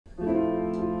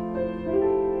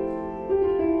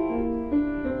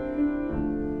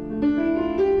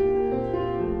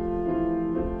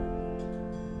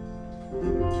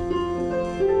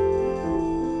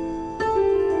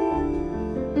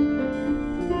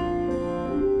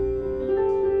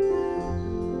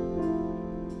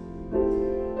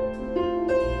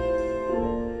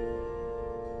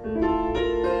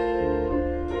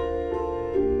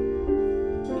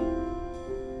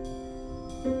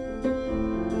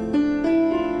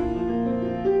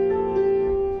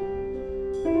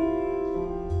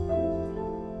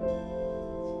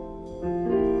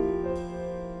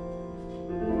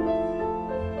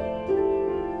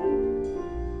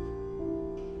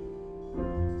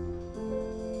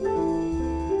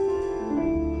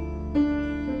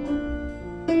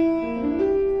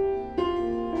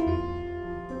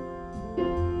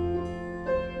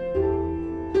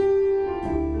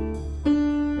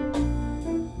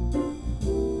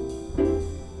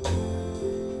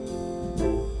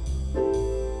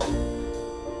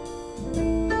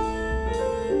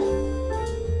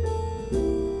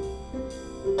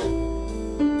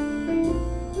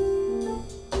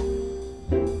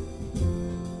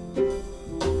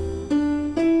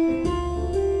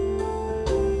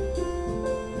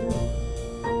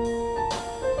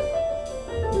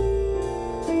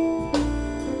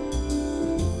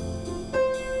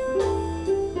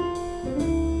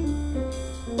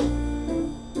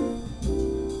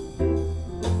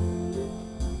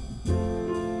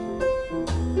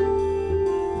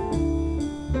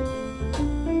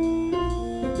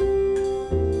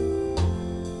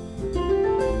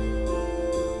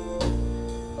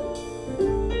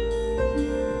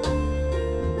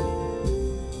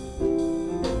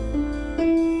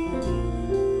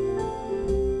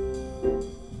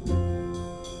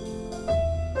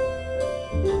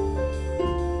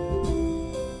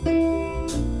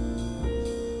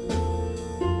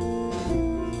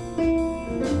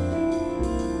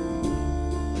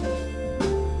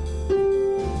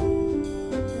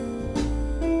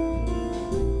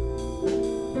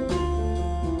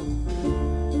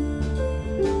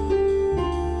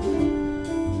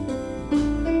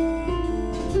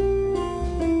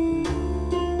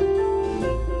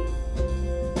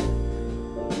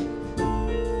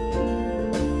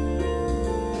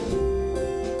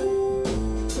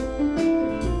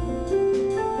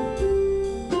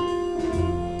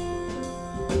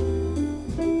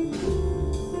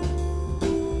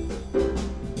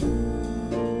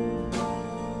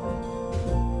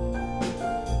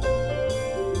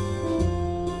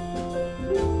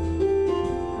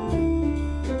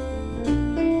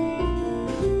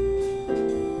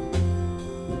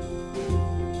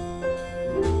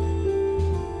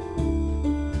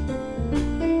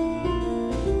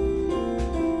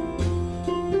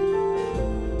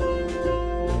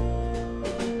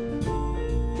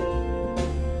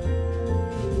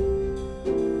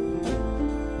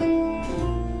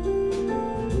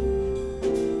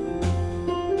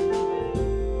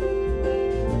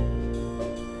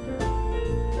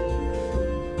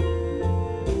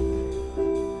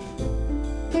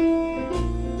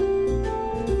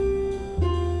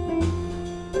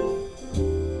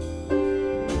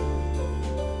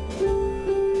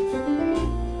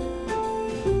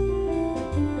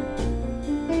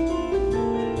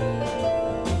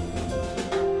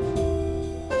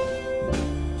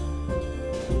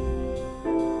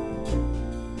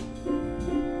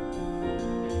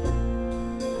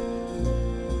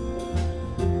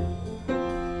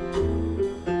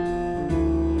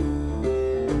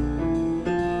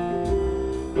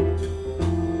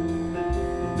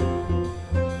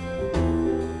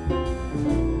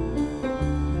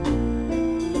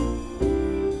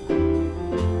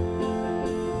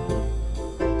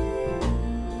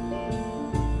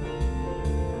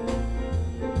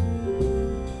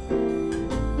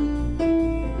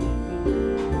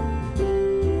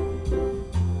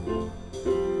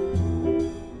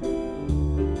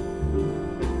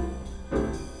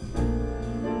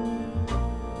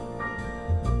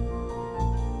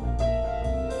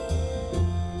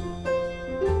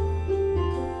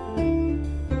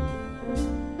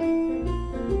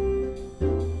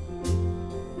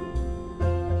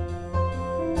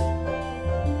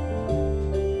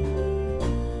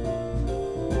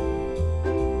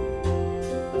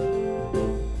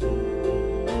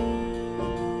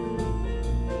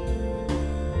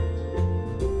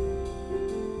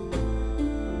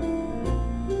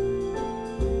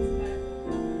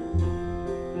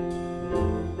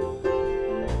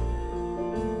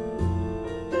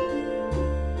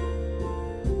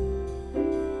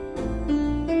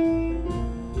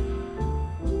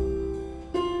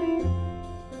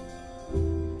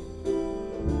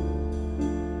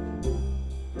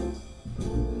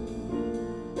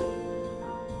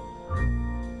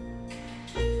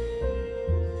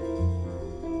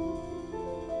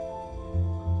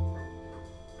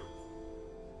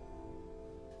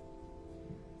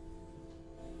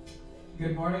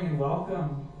Good morning and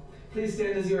welcome. Please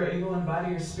stand as you are able and bow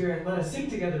to your spirit. Let us sing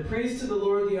together praise to the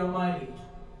Lord the Almighty.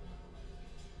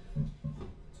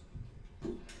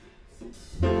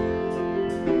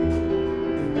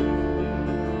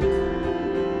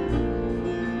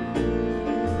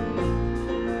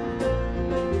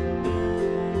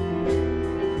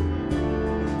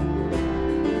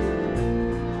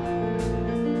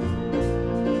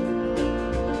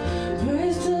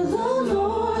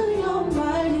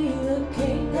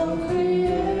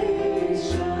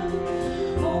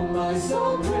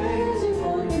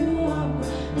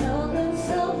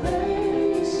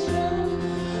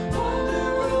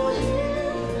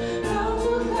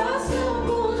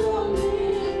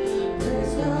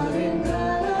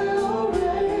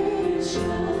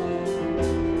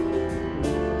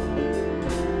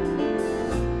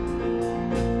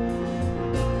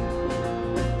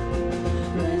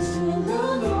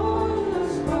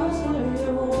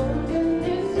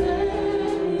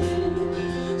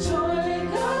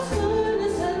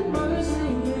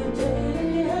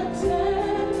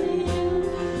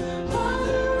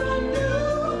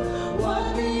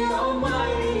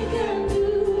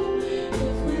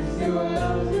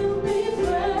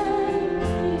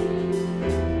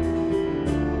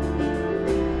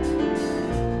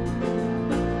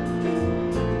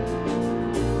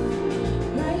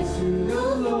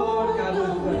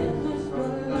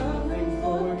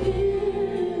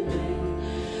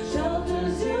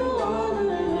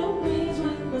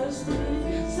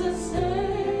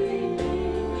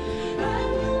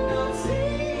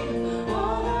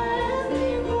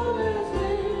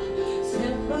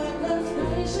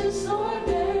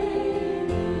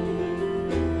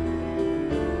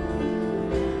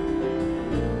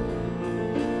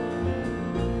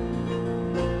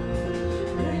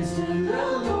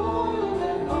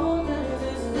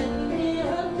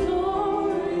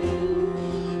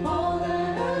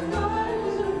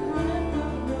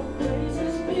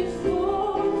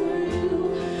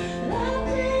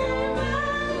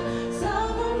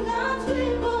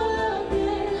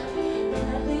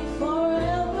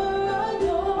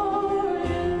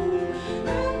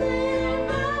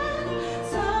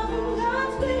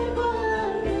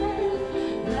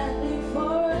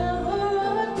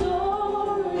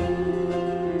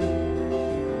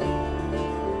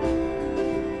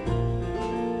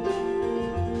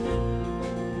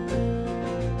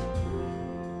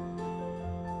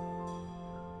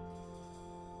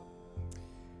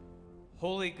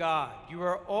 Holy God, you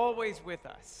are always with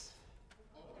us.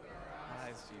 Open our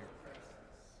eyes to your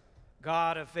presence.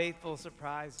 God of faithful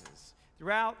surprises,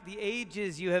 throughout the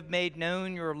ages you have made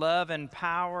known your love and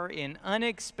power in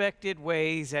unexpected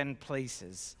ways and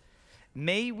places.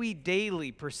 May we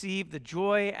daily perceive the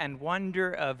joy and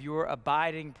wonder of your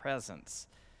abiding presence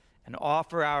and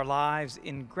offer our lives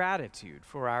in gratitude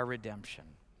for our redemption.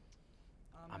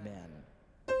 Amen.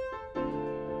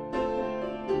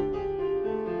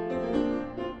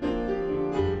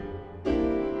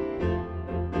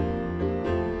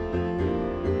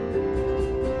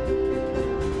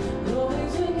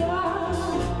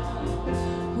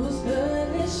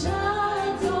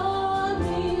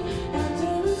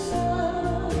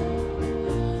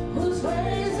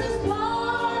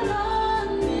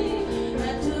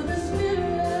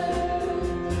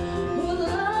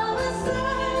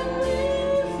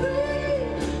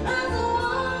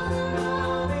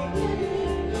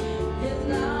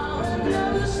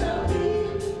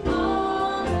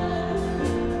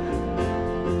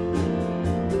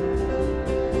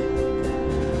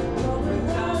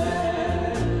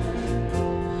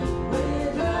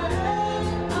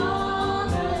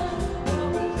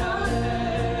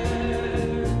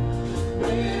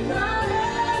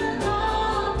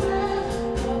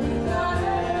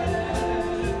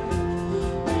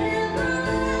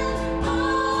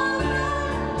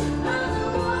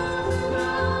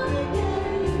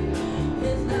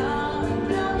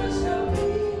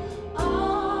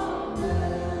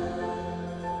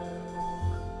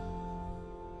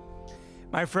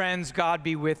 My friends, God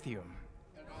be with you.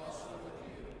 And also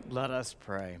with you. Let us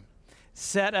pray.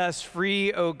 Set us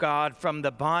free, O God, from the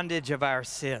bondage of our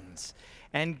sins,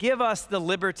 and give us the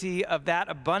liberty of that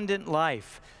abundant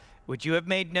life which you have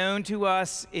made known to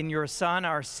us in your Son,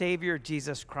 our Savior,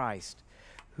 Jesus Christ,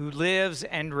 who lives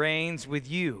and reigns with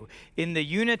you in the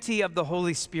unity of the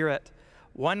Holy Spirit,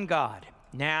 one God,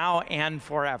 now and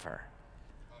forever.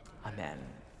 Amen.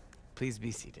 Please be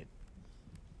seated.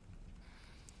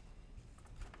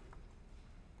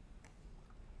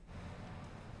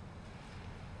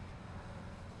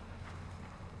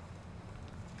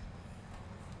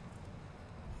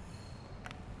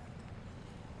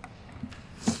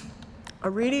 A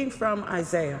reading from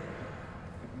Isaiah.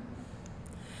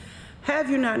 Have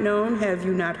you not known? Have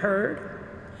you not heard?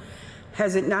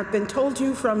 Has it not been told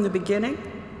you from the beginning?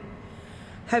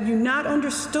 Have you not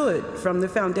understood from the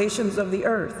foundations of the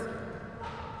earth?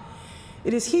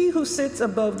 It is he who sits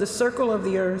above the circle of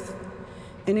the earth,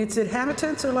 and its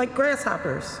inhabitants are like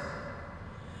grasshoppers,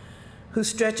 who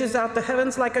stretches out the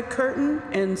heavens like a curtain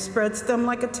and spreads them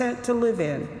like a tent to live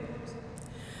in,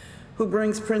 who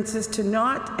brings princes to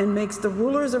naught and makes the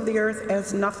rulers of the earth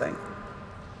as nothing.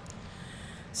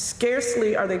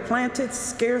 Scarcely are they planted,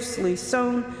 scarcely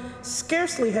sown,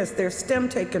 scarcely has their stem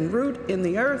taken root in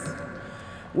the earth,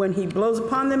 when he blows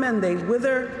upon them and they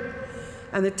wither,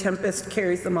 and the tempest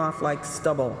carries them off like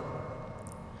stubble.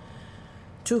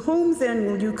 To whom then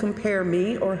will you compare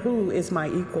me, or who is my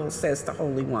equal, says the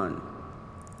Holy One?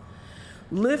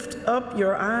 Lift up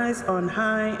your eyes on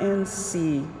high and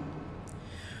see.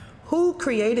 Who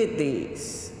created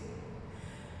these?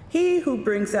 He who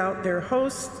brings out their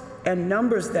hosts and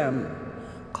numbers them,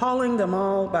 calling them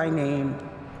all by name.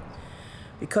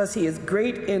 Because he is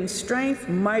great in strength,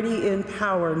 mighty in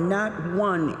power, not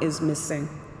one is missing.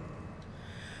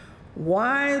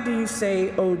 Why do you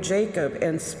say, O Jacob,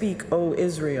 and speak, O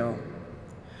Israel?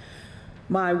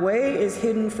 My way is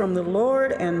hidden from the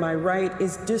Lord, and my right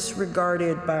is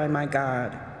disregarded by my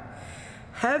God.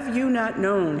 Have you not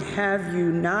known? Have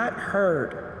you not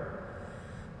heard?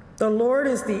 The Lord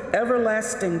is the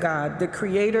everlasting God, the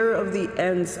creator of the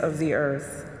ends of the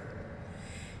earth.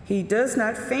 He does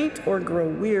not faint or grow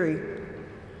weary.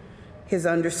 His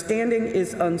understanding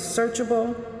is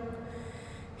unsearchable.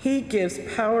 He gives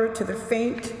power to the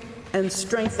faint and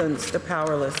strengthens the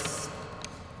powerless.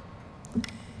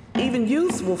 Even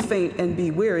youths will faint and be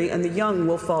weary, and the young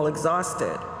will fall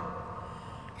exhausted.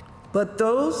 But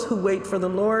those who wait for the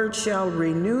Lord shall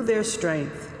renew their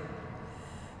strength.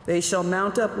 They shall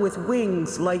mount up with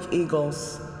wings like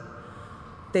eagles.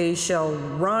 They shall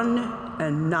run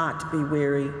and not be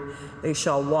weary. They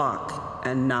shall walk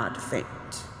and not faint.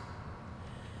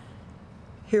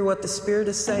 Hear what the Spirit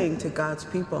is saying to God's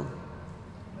people.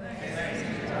 Thanks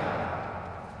be to God.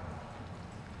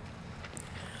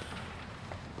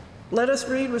 Let us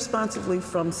read responsively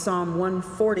from Psalm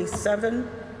 147,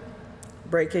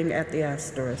 breaking at the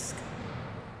asterisk.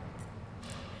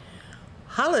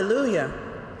 Hallelujah!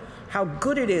 How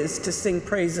good it is to sing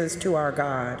praises to our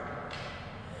God.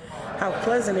 How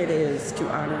pleasant it is to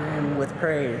honor him with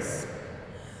praise.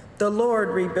 The Lord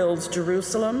rebuilds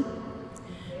Jerusalem.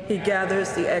 He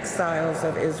gathers the exiles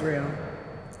of Israel.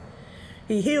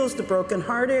 He heals the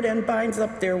brokenhearted and binds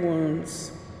up their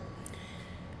wounds.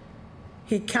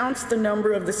 He counts the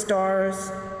number of the stars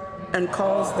and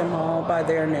calls them all by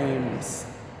their names.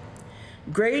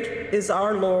 Great is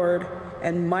our Lord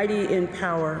and mighty in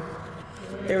power.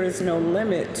 There is no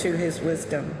limit to his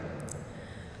wisdom.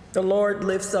 The Lord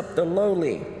lifts up the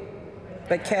lowly,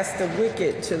 but casts the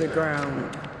wicked to the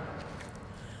ground.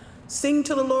 Sing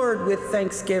to the Lord with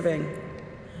thanksgiving.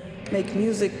 Make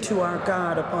music to our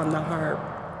God upon the harp.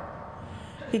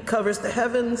 He covers the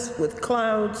heavens with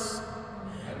clouds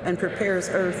and prepares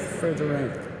earth for the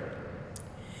rain.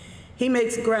 He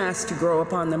makes grass to grow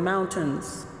upon the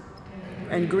mountains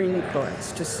and green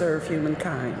plants to serve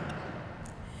humankind.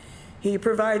 He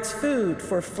provides food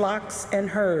for flocks and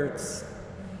herds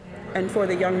and for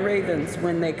the young ravens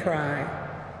when they cry.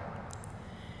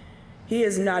 He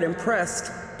is not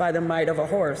impressed by the might of a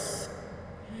horse.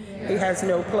 He has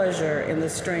no pleasure in the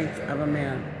strength of a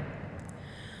man.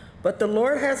 But the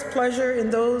Lord has pleasure in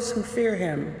those who fear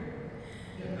him,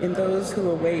 in those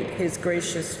who await his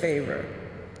gracious favor.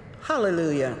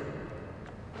 Hallelujah.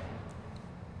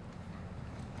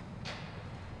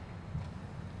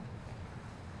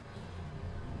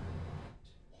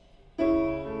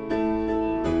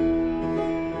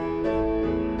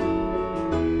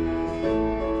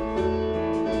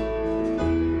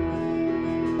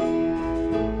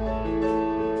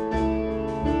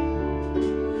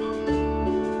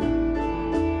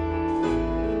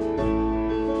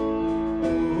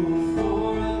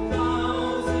 For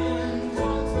 1,000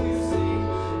 tongues we sing.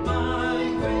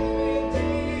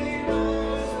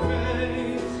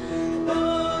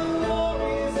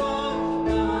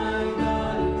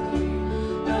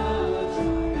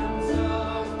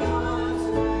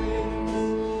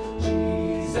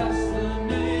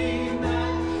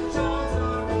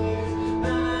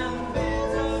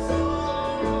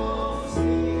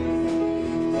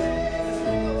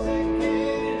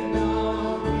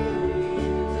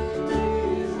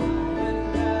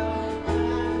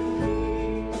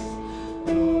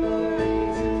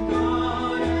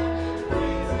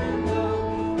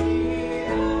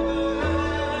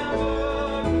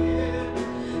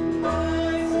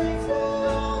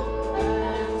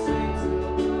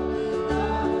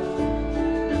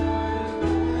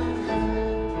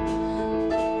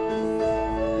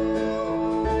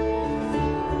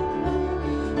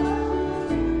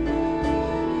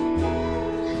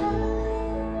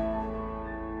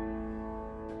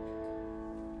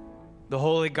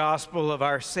 gospel of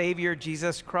our Savior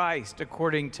Jesus Christ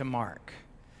according to Mark.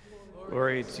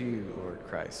 Glory to you, Lord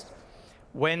Christ.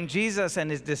 When Jesus and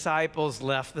his disciples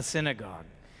left the synagogue,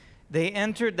 they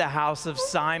entered the house of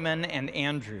Simon and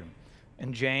Andrew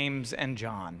and James and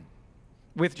John,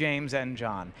 with James and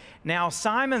John. Now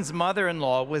Simon's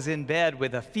mother-in-law was in bed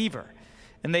with a fever,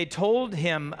 and they told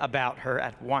him about her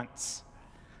at once.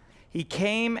 He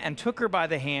came and took her by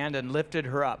the hand and lifted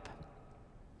her up.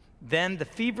 Then the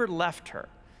fever left her,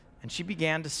 and she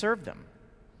began to serve them.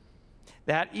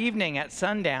 That evening at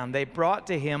sundown, they brought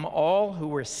to him all who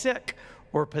were sick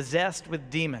or possessed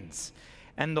with demons,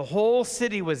 and the whole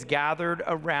city was gathered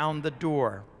around the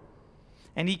door.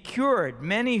 And he cured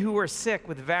many who were sick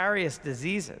with various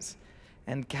diseases,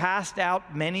 and cast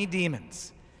out many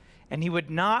demons. And he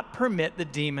would not permit the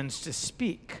demons to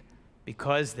speak,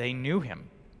 because they knew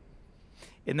him.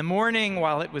 In the morning,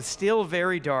 while it was still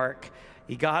very dark,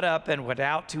 he got up and went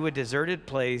out to a deserted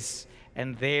place,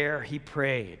 and there he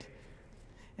prayed.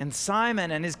 And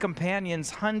Simon and his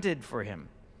companions hunted for him.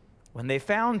 When they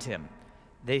found him,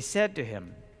 they said to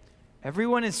him,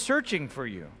 "Everyone is searching for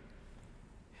you."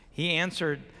 He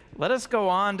answered, "Let us go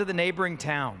on to the neighboring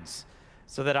towns,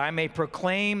 so that I may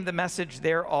proclaim the message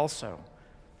there also,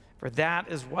 for that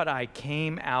is what I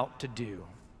came out to do."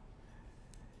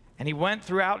 And he went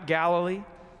throughout Galilee,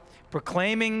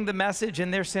 proclaiming the message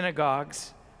in their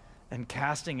synagogues and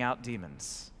casting out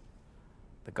demons.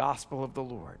 The gospel of the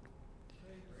Lord.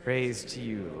 Praise to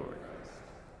you, Lord.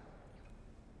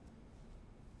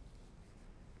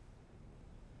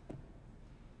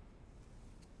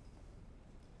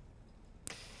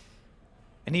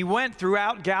 And he went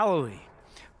throughout Galilee,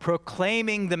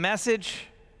 proclaiming the message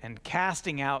and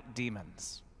casting out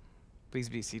demons. Please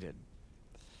be seated.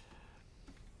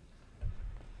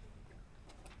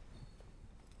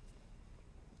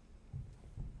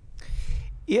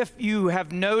 If you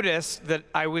have noticed that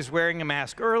I was wearing a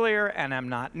mask earlier and I'm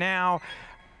not now,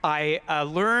 I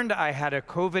learned I had a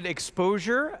COVID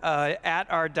exposure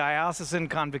at our diocesan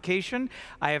convocation.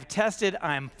 I have tested,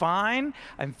 I'm fine,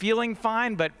 I'm feeling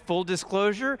fine, but full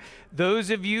disclosure,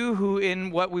 those of you who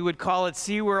in what we would call at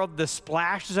SeaWorld the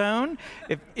splash zone,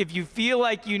 if you feel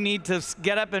like you need to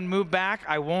get up and move back,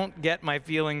 I won't get my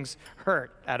feelings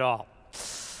hurt at all.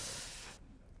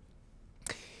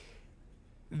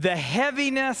 The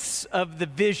heaviness of the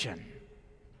vision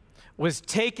was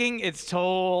taking its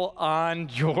toll on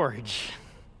George.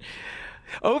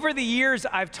 Over the years,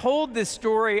 I've told this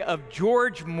story of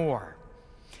George Moore,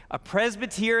 a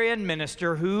Presbyterian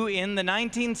minister who in the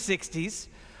 1960s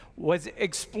was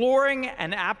exploring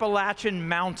an Appalachian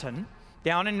mountain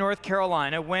down in North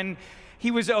Carolina when he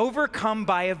was overcome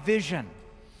by a vision.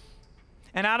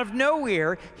 And out of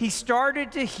nowhere, he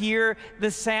started to hear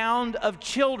the sound of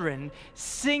children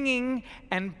singing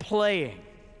and playing.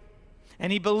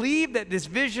 And he believed that this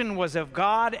vision was of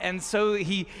God, and so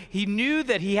he knew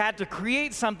that he had to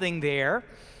create something there.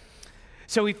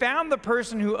 So he found the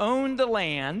person who owned the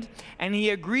land, and he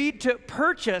agreed to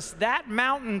purchase that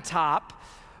mountaintop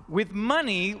with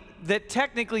money that,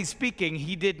 technically speaking,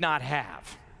 he did not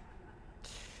have.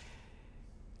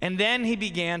 And then he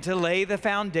began to lay the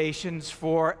foundations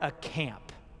for a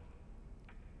camp.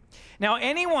 Now,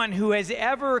 anyone who has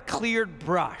ever cleared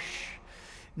brush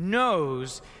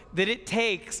knows that it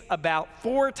takes about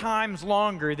 4 times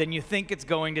longer than you think it's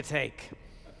going to take.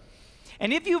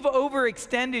 And if you've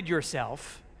overextended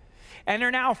yourself and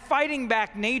are now fighting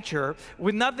back nature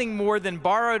with nothing more than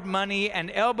borrowed money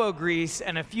and elbow grease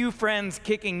and a few friends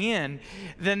kicking in,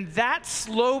 then that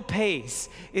slow pace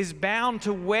is bound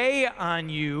to weigh on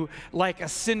you like a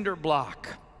cinder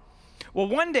block. Well,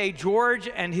 one day, George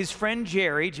and his friend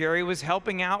Jerry was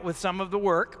helping out with some of the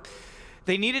work.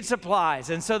 They needed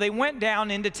supplies, and so they went down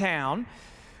into town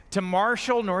to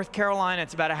Marshall, North Carolina.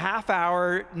 It's about a half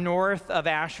hour north of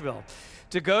Asheville,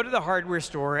 to go to the hardware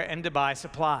store and to buy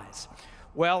supplies.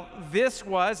 Well, this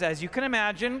was, as you can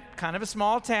imagine, kind of a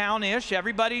small town-ish.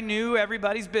 Everybody knew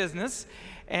everybody's business,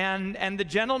 and the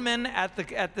gentleman at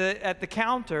the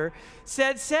counter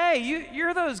said, "Say,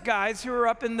 you're those guys who are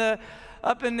up in the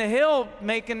hill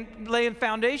laying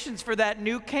foundations for that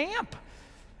new camp.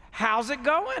 How's it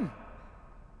going?"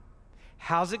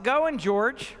 "How's it going,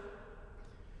 George?"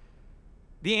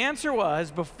 The answer was,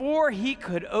 before he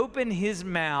could open his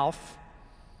mouth,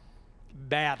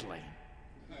 badly.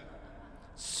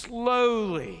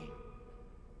 Slowly.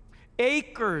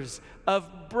 Acres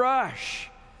of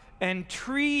brush and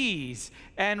trees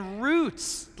and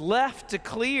roots left to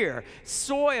clear,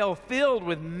 soil filled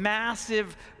with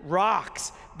massive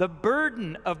rocks, the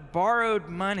burden of borrowed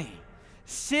money,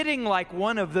 sitting like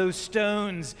one of those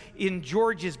stones in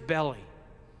George's belly.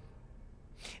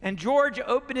 And George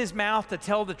opened his mouth to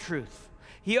tell the truth.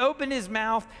 He opened his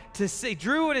mouth to say,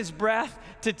 drew in his breath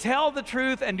to tell the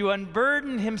truth and to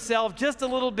unburden himself just a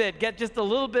little bit, get just a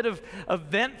little bit of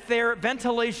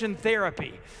ventilation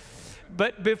therapy.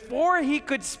 But before he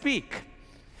could speak,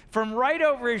 from right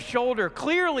over his shoulder,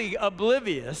 clearly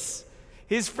oblivious,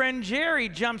 his friend Jerry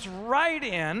jumps right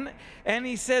in and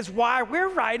he says, "Why, we're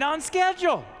right on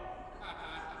schedule."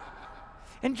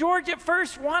 And George at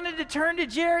first wanted to turn to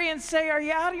Jerry and say, "Are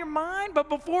you out of your mind?" But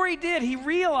before he did, he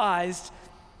realized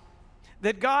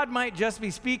that God might just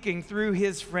be speaking through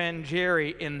his friend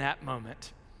Jerry in that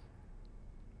moment.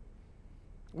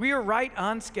 We are right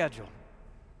on schedule.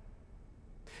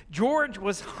 George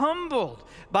was humbled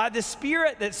by the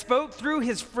Spirit that spoke through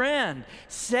his friend,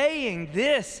 saying,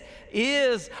 "This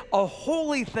is a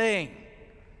holy thing,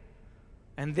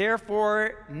 and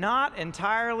therefore not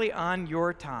entirely on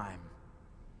your time,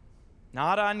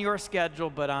 not on your schedule,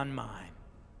 but on mine."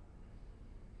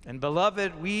 And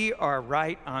beloved, we are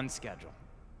right on schedule.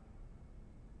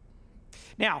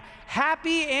 Now,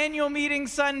 happy annual meeting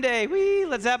Sunday. Whee,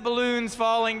 let's have balloons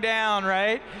falling down,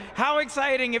 right? How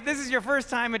exciting. If this is your first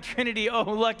time at Trinity, oh,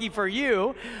 lucky for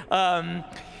you.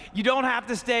 You don't have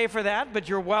to stay for that, but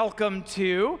you're welcome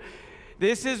to.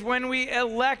 This is when we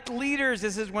elect leaders.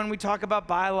 This is when we talk about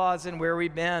bylaws and where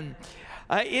we've been.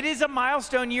 It is a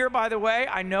milestone year, by the way.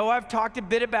 I know I've talked a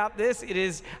bit about this.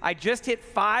 I just hit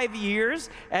 5 years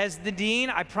as the dean.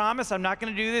 I promise I'm not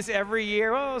going to do this every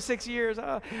year. 6 years.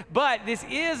 But this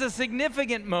is a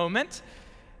significant moment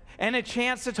and a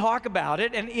chance to talk about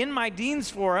it. And in my Dean's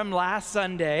Forum last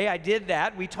Sunday, I did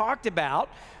that. We talked about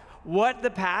what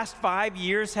the past 5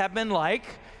 years have been like,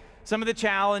 some of the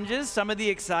challenges, some of the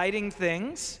exciting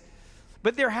things.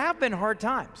 But there have been hard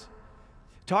times.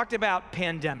 Talked about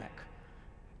pandemic.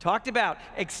 Talked about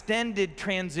extended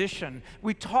transition.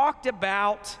 We talked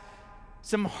about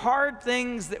some hard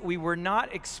things that we were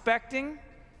not expecting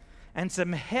and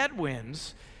some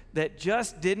headwinds that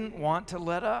just didn't want to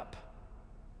let up.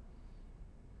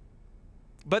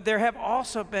 But there have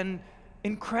also been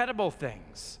incredible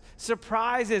things,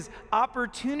 surprises,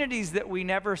 opportunities that we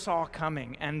never saw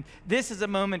coming. And this is a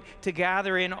moment to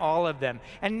gather in all of them.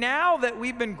 And now that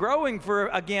we've been growing for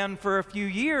a few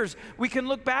years, we can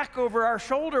look back over our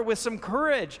shoulder with some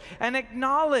courage and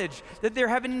acknowledge that there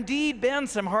have indeed been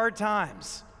some hard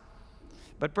times.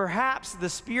 But perhaps the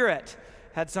Spirit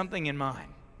had something in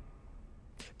mind.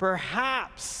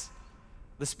 Perhaps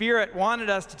the Spirit wanted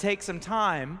us to take some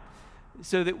time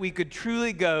so that we could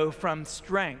truly go from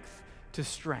strength to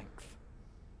strength,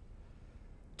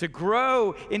 to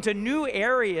grow into new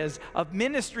areas of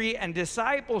ministry and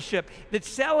discipleship that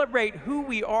celebrate who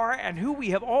we are and who we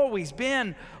have always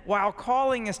been, while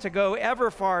calling us to go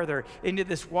ever farther into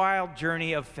this wild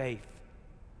journey of faith.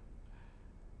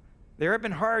 There have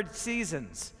been hard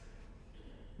seasons,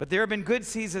 but there have been good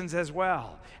seasons as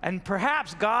well. And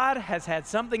perhaps God has had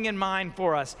something in mind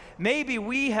for us. Maybe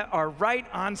we are right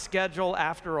on schedule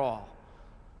after all.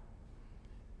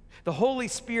 The Holy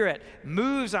Spirit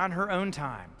moves on her own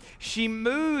time. She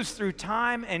moves through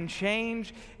time and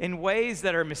change in ways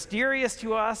that are mysterious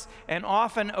to us and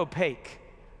often opaque.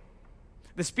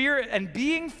 The Spirit, and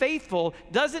being faithful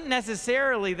doesn't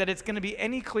necessarily that it's going to be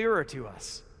any clearer to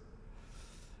us.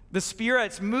 The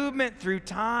Spirit's movement through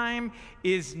time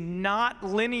is not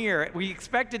linear. We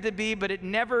expect it to be, but it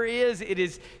never is. It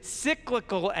is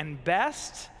cyclical and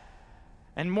best.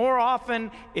 And more often,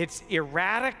 it's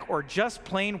erratic or just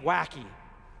plain wacky.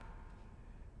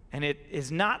 And it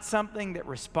is not something that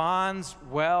responds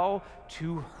well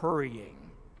to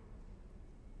hurrying.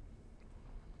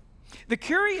 The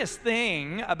curious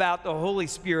thing about the Holy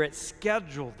Spirit's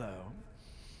schedule, though,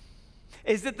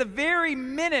 is that the very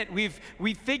minute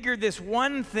we figured this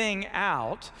one thing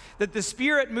out, that the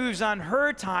Spirit moves on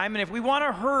her time, and if we want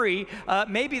to hurry,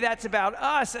 maybe that's about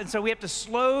us, and so we have to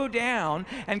slow down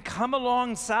and come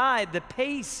alongside the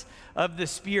pace of the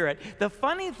Spirit. The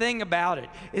funny thing about it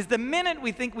is the minute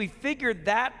we think we figured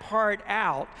that part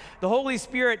out, the Holy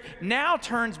Spirit now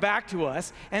turns back to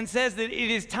us and says that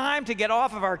it is time to get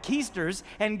off of our keisters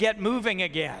and get moving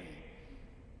again.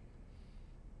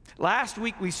 Last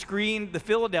week, we screened the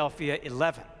Philadelphia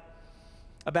 11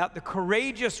 about the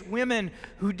courageous women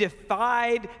who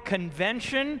defied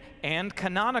convention and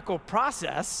canonical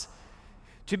process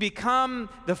to become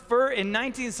in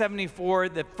 1974,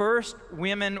 the first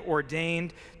women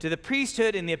ordained to the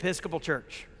priesthood in the Episcopal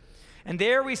Church. And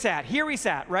here we sat,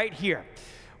 right here,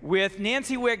 with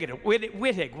Nancy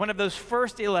Wittig, one of those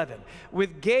first 11,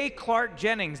 with Gay Clark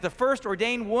Jennings, the first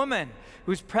ordained woman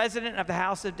who's president of the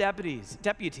House of Deputies,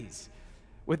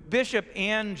 with Bishop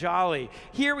Ann Jolly.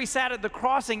 Here we sat at the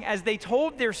crossing as they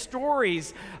told their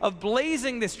stories of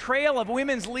blazing this trail of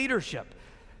women's leadership.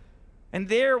 And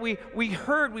there we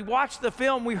watched the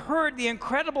film, we heard the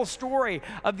incredible story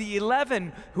of the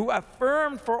 11 who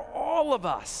affirmed for all of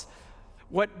us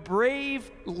what brave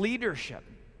leadership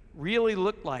really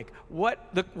looked like,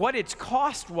 what its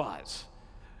cost was,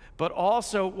 but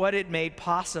also what it made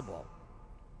possible.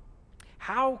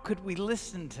 How could we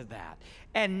listen to that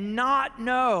and not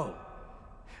know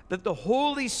that the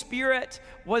Holy Spirit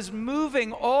was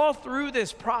moving all through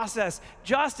this process,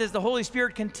 just as the Holy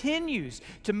Spirit continues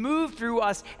to move through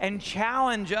us and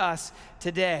challenge us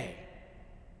today?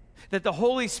 That the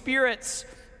Holy Spirit's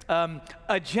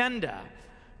agenda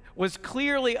was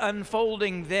clearly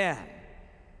unfolding then,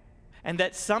 and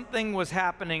that something was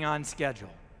happening on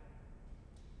schedule.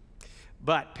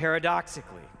 But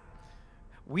paradoxically,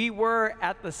 we were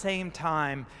at the same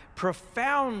time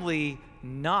profoundly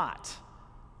not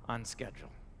on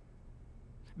schedule.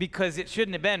 Because it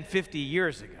shouldn't have been 50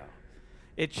 years ago.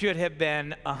 It should have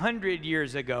been 100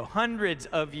 years ago, hundreds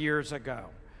of years ago.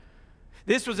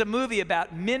 This was a movie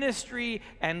about ministry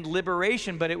and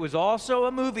liberation, but it was also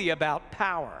a movie about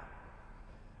power.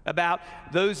 About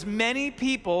those many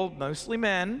people, mostly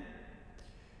men,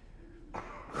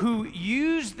 who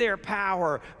used their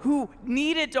power, who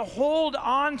needed to hold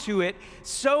on to it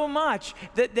so much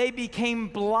that they became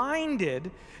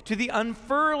blinded to the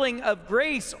unfurling of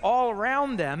grace all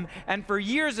around them, and for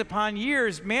years upon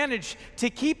years managed to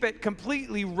keep it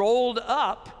completely rolled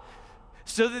up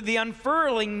so that the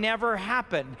unfurling never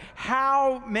happened.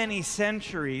 How many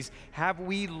centuries have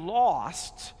we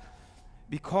lost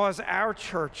because our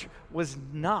church was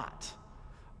not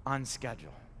on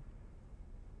schedule?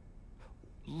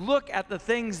 Look at the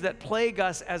things that plague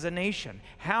us as a nation.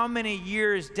 How many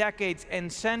years, decades,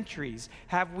 and centuries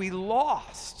have we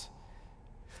lost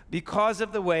because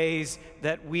of the ways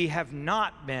that we have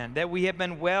not been, that we have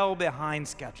been well behind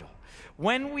schedule?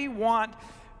 When we want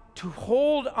to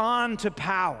hold on to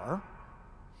power,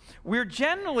 we're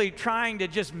generally trying to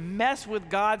just mess with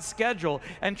God's schedule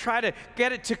and try to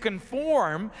get it to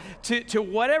conform to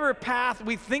whatever path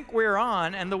we think we're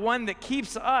on, and the one that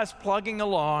keeps us plugging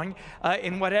along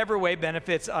in whatever way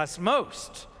benefits us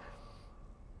most.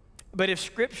 But if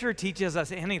Scripture teaches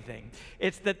us anything,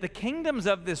 it's that the kingdoms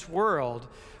of this world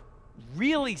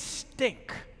really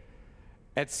stink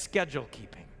at schedule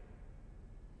keeping.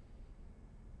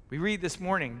 We read this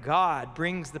morning, God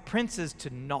brings the princes to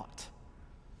naught,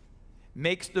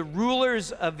 makes the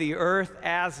rulers of the earth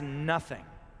as nothing.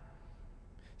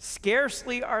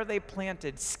 Scarcely are they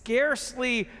planted,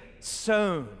 scarcely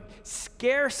sown,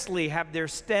 scarcely have their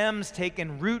stems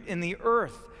taken root in the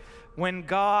earth, when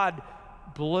God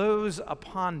blows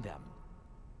upon them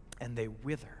and they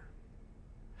wither.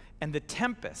 And the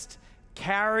tempest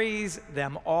carries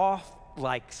them off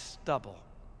like stubble.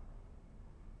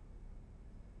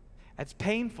 It's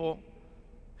painful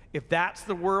if that's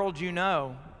the world you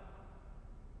know,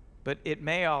 but it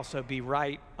may also be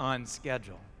right on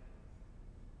schedule.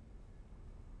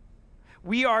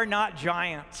 We are not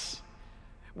giants.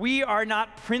 We are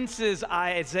not princes,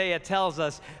 Isaiah tells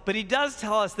us, but he does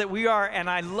tell us that we are, and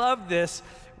I love this,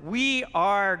 we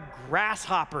are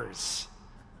grasshoppers.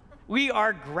 We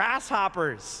are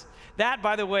grasshoppers. That,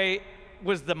 by the way,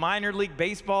 was the minor league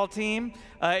baseball team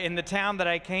in the town that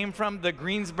I came from, the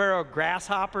Greensboro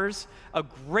Grasshoppers, a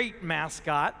great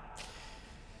mascot.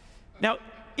 Now,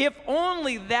 if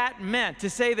only that meant to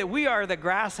say that we are the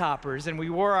grasshoppers and we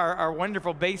wore our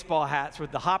wonderful baseball hats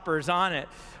with the hoppers on it,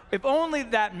 if only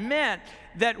that meant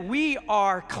that we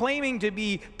are claiming to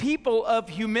be people of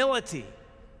humility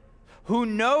who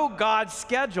know God's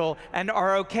schedule and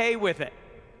are okay with it.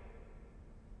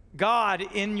 God,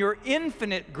 in your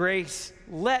infinite grace,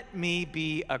 let me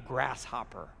be a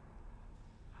grasshopper.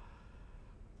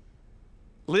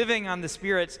 Living on the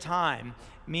Spirit's time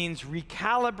means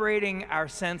recalibrating our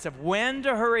sense of when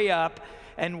to hurry up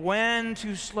and when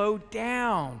to slow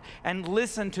down and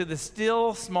listen to the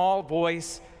still small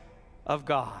voice of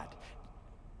God.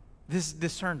 This is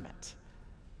discernment.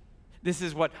 This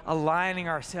is what aligning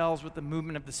ourselves with the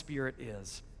movement of the Spirit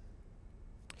is.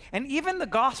 And even the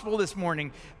gospel this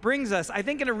morning brings us, I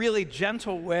think in a really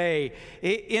gentle way,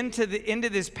 into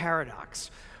this paradox.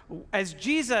 As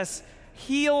Jesus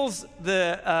heals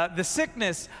the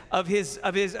sickness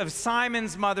of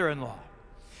Simon's mother-in-law,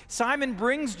 Simon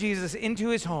brings Jesus into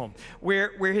his home,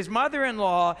 where his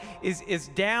mother-in-law is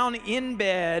down in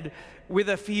bed with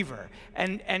a fever.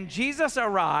 And Jesus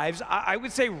arrives, I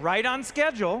would say right on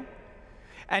schedule,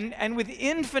 and with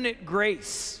infinite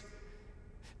grace,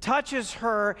 touches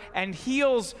her and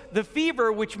heals the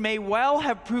fever, which may well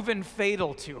have proven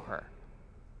fatal to her.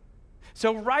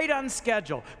 So right on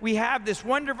schedule, we have this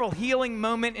wonderful healing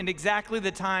moment in exactly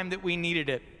the time that we needed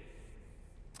it.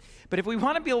 But if we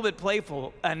want to be a little bit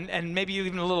playful and maybe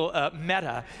even a little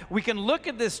meta, we can look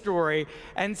at this story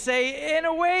and say, in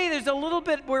a way, there's a little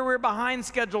bit where we're behind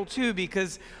schedule too,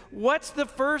 because what's the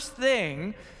first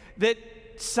thing that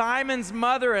Simon's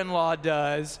mother-in-law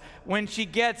does when she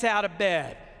gets out of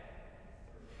bed?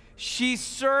 She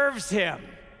serves him.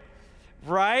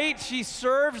 Right? She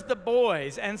serves the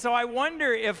boys. And so I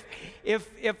wonder if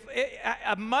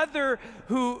a mother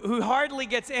who hardly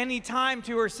gets any time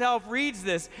to herself reads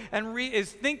this and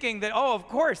is thinking that, oh, of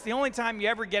course, the only time you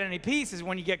ever get any peace is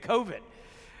when you get COVID.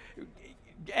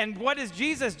 And what does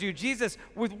Jesus do? Jesus,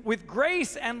 with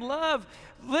grace and love,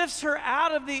 lifts her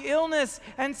out of the illness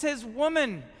and says,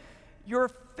 woman, your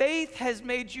faith has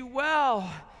made you well.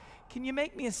 Can you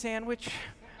make me a sandwich?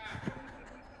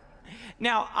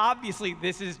 Now, obviously,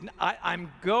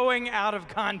 I'm going out of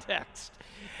context.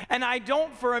 And I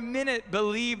don't for a minute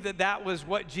believe that that was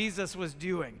what Jesus was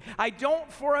doing. I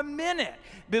don't for a minute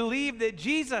believe that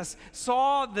Jesus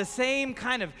saw the same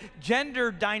kind of gender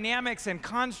dynamics and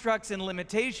constructs and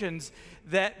limitations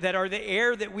that are the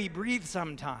air that we breathe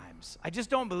sometimes. I just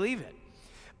don't believe it.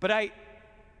 But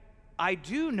I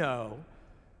do know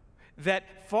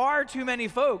that far too many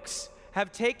folks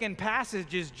have taken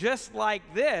passages just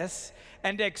like this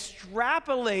and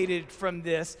extrapolated from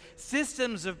this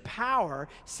systems of power,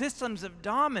 systems of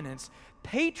dominance,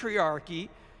 patriarchy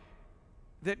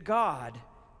that God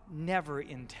never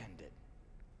intended.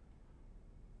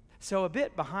 So a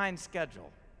bit behind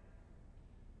schedule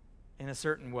in a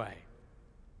certain way.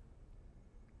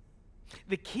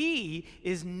 The key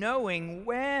is knowing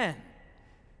when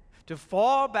to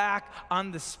fall back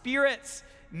on the Spirit's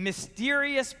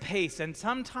mysterious pace, and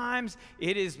sometimes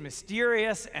it is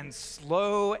mysterious and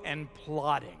slow and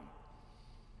plodding.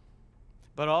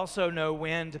 But also know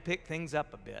when to pick things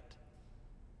up a bit.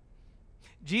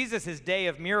 Jesus' day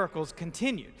of miracles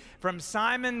continued from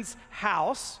Simon's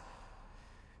house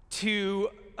to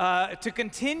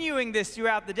continuing this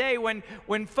throughout the day.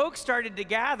 When folks started to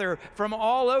gather from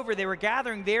all over, they were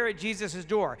gathering there at Jesus'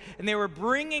 door, and they were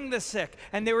bringing the sick,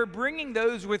 and they were bringing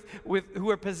those who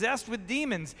were possessed with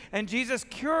demons, and Jesus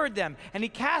cured them, and he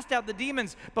cast out the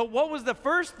demons. But what was the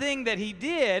first thing that he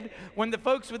did when the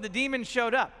folks with the demons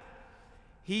showed up?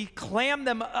 He clammed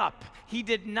them up. He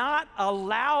did not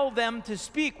allow them to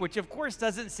speak, which of course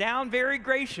doesn't sound very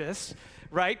gracious,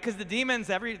 right? Because the demons,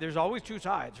 there's always two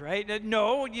sides, right?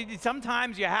 No,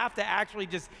 sometimes you have to actually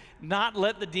just not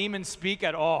let the demons speak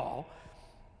at all.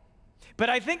 But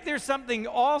I think there's something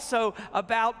also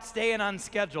about staying on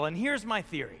schedule. And here's my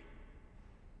theory.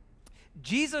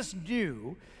 Jesus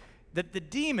knew that the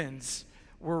demons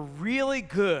were really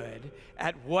good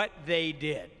at what they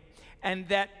did. And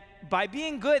that by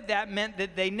being good, that meant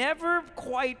that they never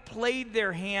quite played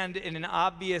their hand in an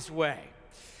obvious way.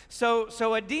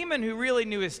 So a demon who really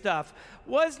knew his stuff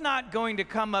was not going to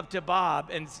come up to Bob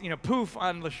and, poof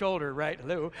on the shoulder, right,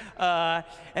 hello,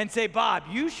 and say, Bob,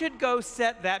 you should go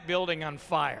set that building on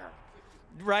fire,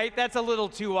 right? That's a little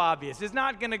too obvious. It's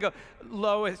not going to go,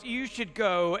 Lois, you should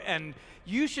go and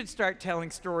you should start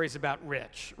telling stories about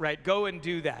Rich, right? Go and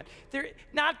do that. They're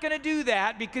not going to do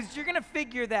that because you're going to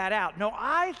figure that out. No,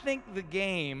 I think the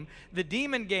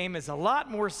demon game is a lot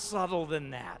more subtle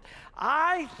than that.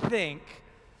 I think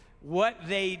what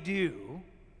they do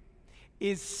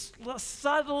is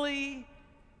subtly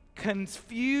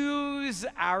confuse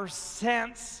our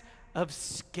sense of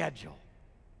schedule,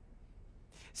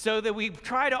 so that we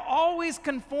try to always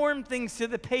conform things to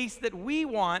the pace that we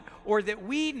want or that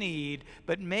we need,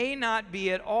 but may not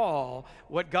be at all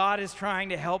what God is trying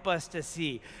to help us to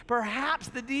see. Perhaps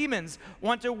the demons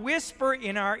want to whisper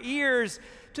in our ears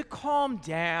to calm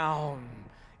down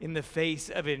in the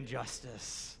face of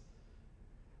injustice.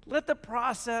 Let the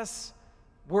process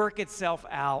work itself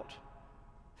out.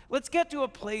 Let's get to a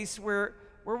place where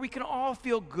we can all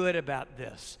feel good about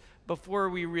this before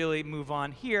we really move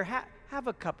on. Here, have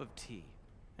a cup of tea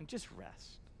and just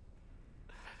rest.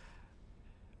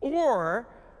 Or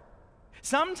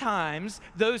sometimes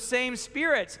those same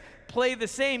spirits play the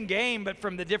same game but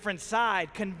from the different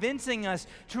side, convincing us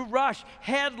to rush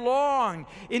headlong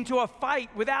into a fight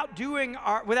without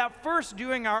first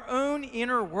doing our own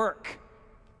inner work,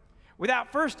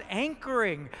 without first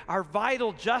anchoring our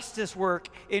vital justice work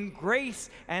in grace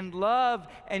and love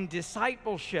and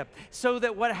discipleship, so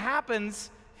that what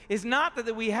happens is not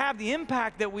that we have the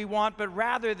impact that we want, but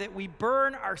rather that we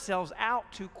burn ourselves out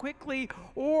too quickly,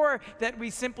 or that we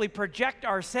simply project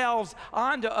ourselves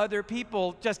onto other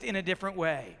people just in a different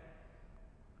way.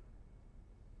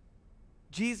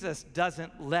 Jesus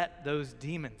doesn't let those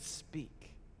demons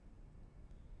speak,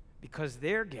 because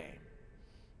their game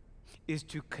is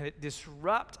to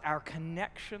disrupt our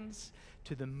connections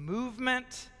to the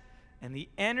movement and the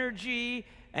energy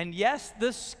and, yes,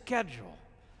 the schedule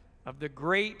of the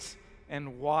great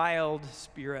and wild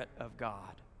Spirit of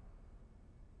God.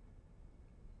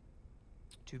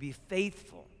 To be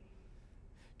faithful,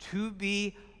 to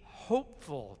be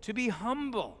hopeful, to be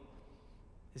humble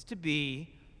is to be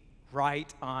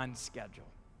right on schedule.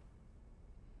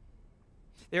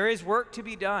 There is work to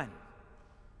be done.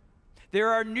 There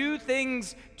are new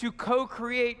things to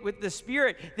co-create with the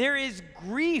Spirit. There is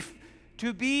grief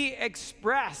to be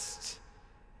expressed.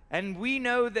 And we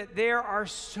know that there are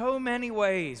so many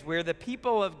ways where the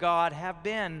people of God have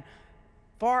been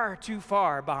far too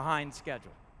far behind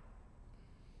schedule.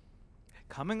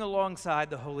 Coming alongside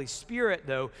the Holy Spirit,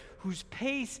 though, whose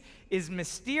pace is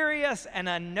mysterious and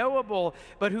unknowable,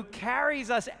 but who carries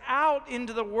us out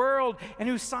into the world and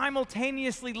who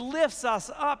simultaneously lifts us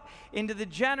up into the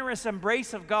generous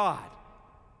embrace of God.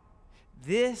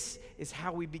 This is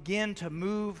how we begin to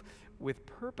move with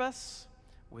purpose,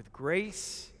 with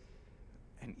grace,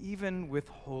 and even with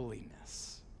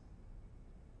holiness.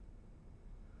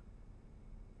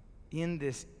 In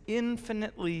this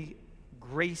infinitely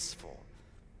graceful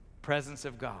presence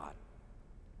of God,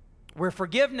 where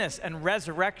forgiveness and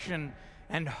resurrection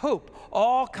and hope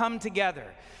all come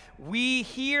together, we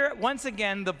hear once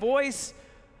again the voice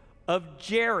of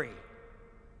Jerry,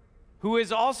 who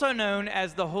is also known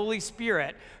as the Holy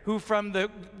Spirit, who from the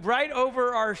right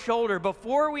over our shoulder,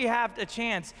 before we have a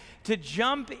chance to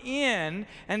jump in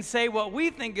and say what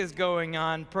we think is going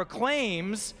on,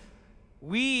 proclaims,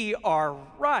 we are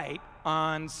right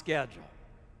on schedule.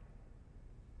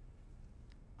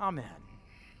 Amen.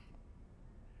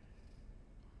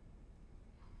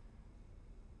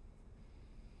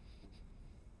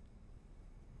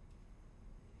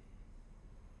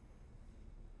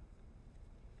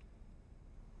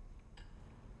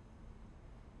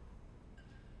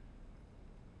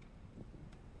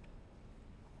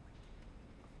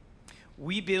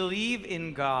 We believe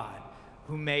in God,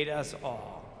 who made us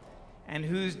all, and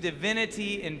whose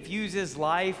divinity infuses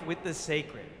life with the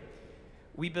sacred.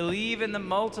 We believe in the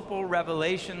multiple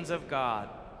revelations of God,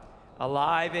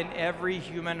 alive in every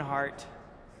human heart,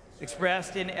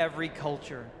 expressed in every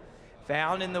culture,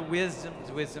 found in the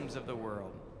wisdoms of the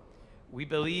world. We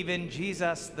believe in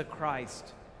Jesus the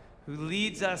Christ, who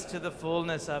leads us to the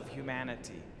fullness of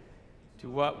humanity, to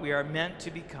what we are meant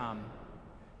to become.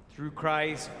 Through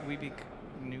Christ, we become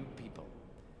new people,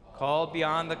 called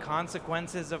beyond the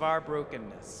consequences of our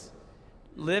brokenness,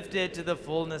 lifted to the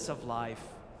fullness of life.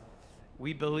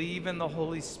 We believe in the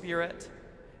Holy Spirit,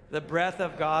 the breath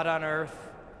of God on earth,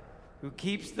 who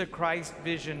keeps the Christ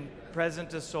vision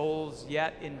present to souls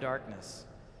yet in darkness,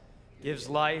 gives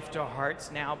life to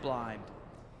hearts now blind,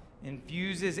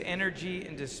 infuses energy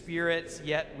into spirits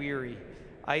yet weary,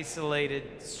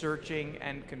 isolated, searching,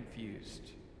 and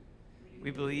confused. We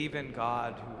believe in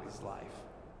God who is life.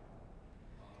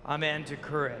 Amen to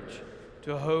courage,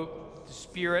 to hope, to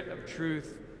spirit of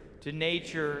truth, to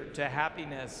nature, to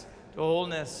happiness, to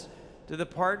wholeness, to the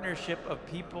partnership of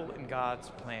people in God's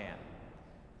plan,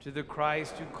 to the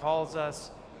Christ who calls us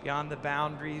beyond the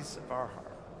boundaries of our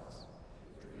hearts,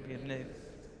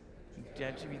 to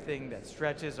everything that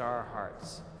stretches our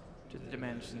hearts to the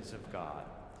dimensions of God.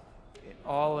 In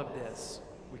all of this,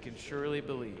 we can surely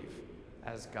believe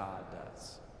as God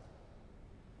does.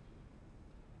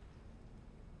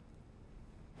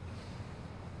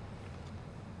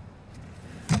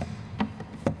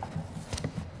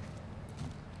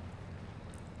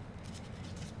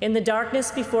 In the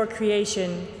darkness before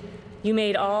creation, you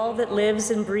made all that lives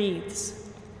and breathes.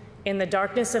 In the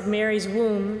darkness of Mary's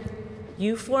womb,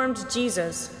 you formed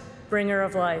Jesus, bringer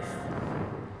of life.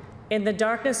 In the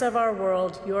darkness of our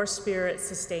world, your Spirit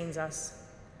sustains us.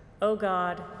 O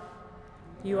God,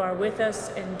 you are with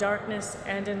us in darkness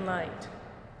and in light.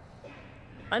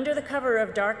 Under the cover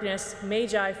of darkness,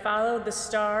 Magi followed the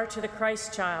star to the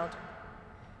Christ child.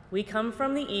 We come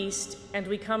from the east and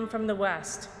we come from the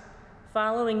west,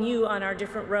 following you on our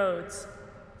different roads,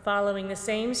 following the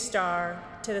same star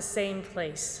to the same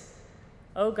place.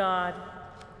 O God,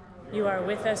 you are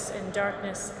with us in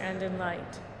darkness and in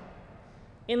light.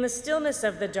 In the stillness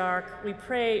of the dark, we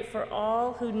pray for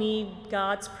all who need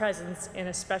God's presence in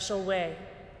a special way.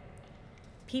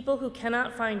 People who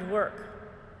cannot find work,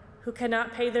 who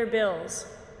cannot pay their bills,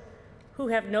 who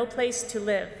have no place to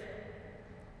live,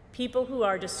 people who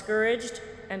are discouraged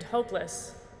and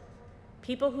hopeless,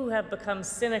 people who have become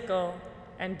cynical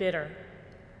and bitter.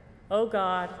 O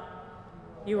God,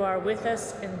 you are with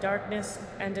us in darkness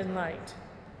and in light.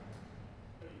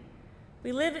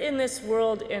 We live in this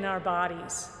world in our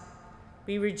bodies.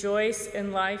 We rejoice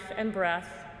in life and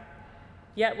breath,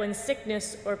 yet when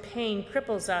sickness or pain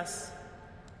cripples us,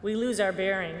 we lose our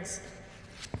bearings.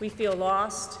 We feel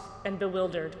lost and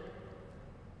bewildered.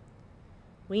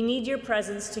 We need your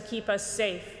presence to keep us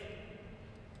safe.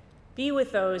 Be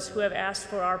with those who have asked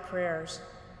for our prayers,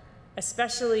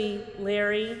 especially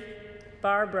Larry,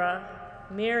 Barbara,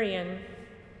 Marion,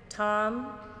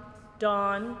 Tom,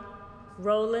 Dawn,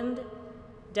 Roland,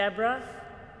 Deborah,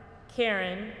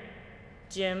 Karen,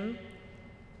 Jim,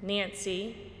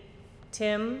 Nancy,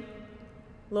 Tim,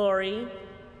 Lori,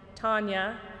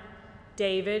 Tanya,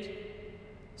 David,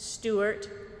 Stuart,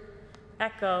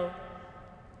 Echo,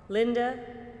 Linda,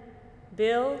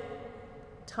 Bill,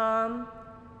 Tom,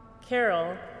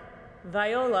 Carol,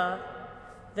 Viola,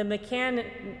 the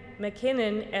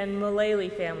McKinnon and Mullally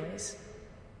families.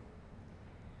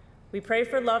 We pray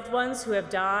for loved ones who have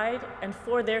died and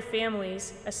for their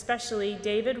families, especially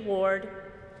David Ward,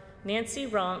 Nancy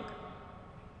Ronk,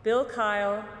 Bill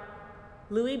Kyle,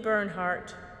 Louis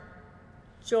Bernhardt,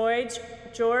 George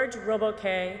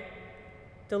Roboquet,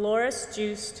 Dolores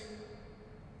Joost,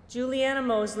 Juliana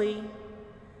Mosley,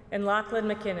 and Lachlan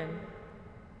McKinnon.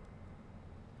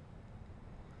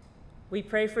 We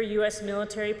pray for U.S.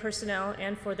 military personnel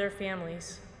and for their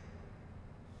families.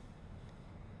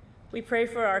 We pray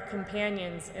for our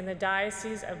companions in the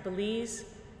Diocese of Belize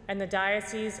and the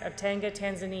Diocese of Tanga,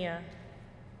 Tanzania.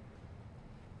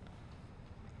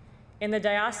 In the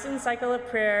Diocesan Cycle of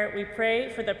Prayer, we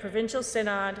pray for the Provincial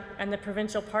Synod and the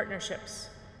Provincial Partnerships.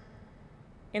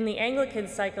 In the Anglican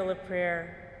Cycle of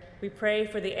Prayer, we pray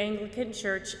for the Anglican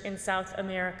Church in South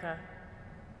America.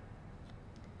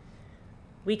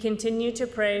 We continue to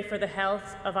pray for the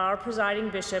health of our presiding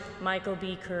bishop, Michael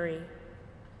B. Curry.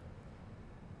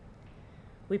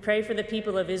 We pray for the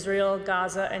people of Israel,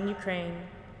 Gaza, and Ukraine,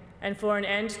 and for an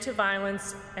end to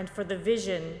violence and for the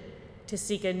vision to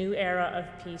seek a new era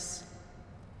of peace.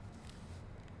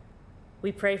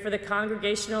 We pray for the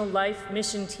Congregational Life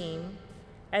Mission Team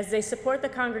as they support the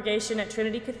congregation at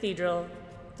Trinity Cathedral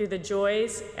through the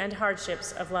joys and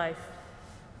hardships of life.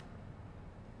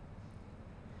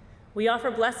 We offer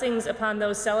blessings upon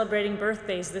those celebrating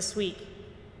birthdays this week: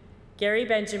 Gary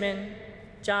Benjamin,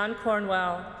 John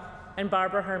Cornwell, and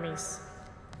Barbara Hermes.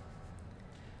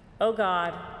 O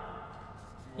God,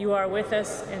 you are with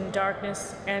us in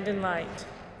darkness and in light.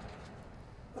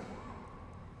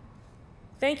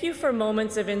 Thank you for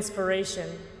moments of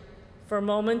inspiration, for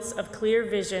moments of clear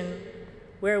vision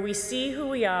where we see who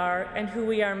we are and who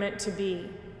we are meant to be,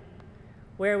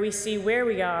 where we see where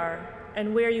we are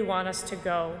and where you want us to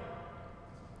go.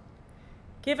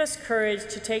 Give us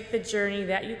courage to take the journey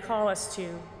that you call us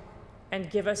to, and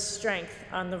give us strength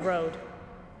on the road.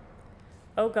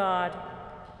 O God,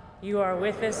 you are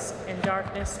with us in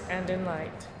darkness and in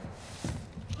light.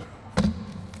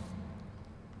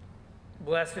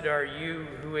 Blessed are you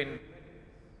who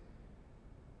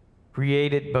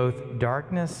created both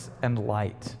darkness and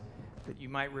light, that you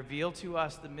might reveal to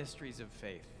us the mysteries of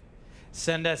faith.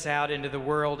 Send us out into the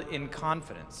world in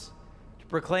confidence, to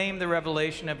proclaim the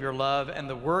revelation of your love and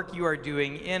the work you are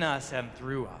doing in us and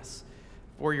through us.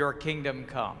 For your kingdom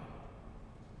come.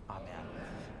 Amen.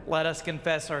 Let us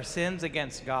confess our sins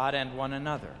against God and one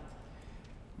another.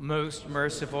 Most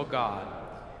merciful God,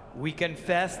 we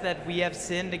confess that we have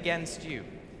sinned against you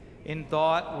in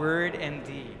thought, word, and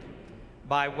deed,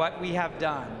 by what we have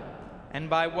done and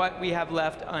by what we have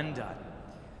left undone.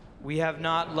 We have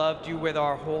not loved you with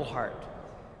our whole heart.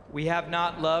 We have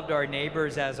not loved our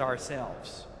neighbors as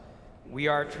ourselves. We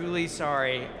are truly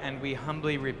sorry and we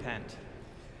humbly repent.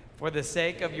 For the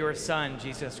sake of your Son,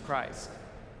 Jesus Christ,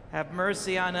 have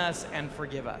mercy on us and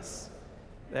forgive us,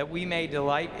 that we may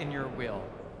delight in your will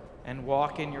and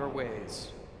walk in your ways,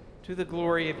 to the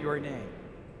glory of your name.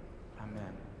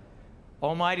 Amen.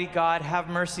 Almighty God, have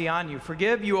mercy on you.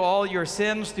 Forgive you all your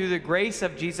sins through the grace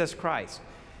of Jesus Christ.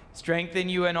 Strengthen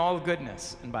you in all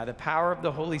goodness, and by the power of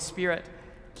the Holy Spirit,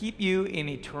 keep you in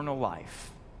eternal life.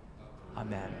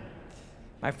 Amen.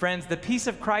 My friends, the peace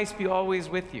of Christ be always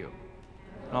with you,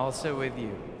 and also with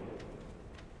you.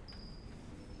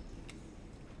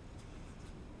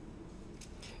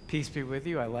 Peace be with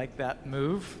you. I like that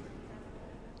move.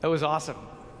 That was awesome.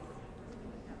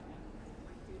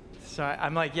 So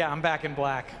I'm like, yeah, I'm back in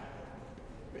black.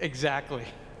 Exactly.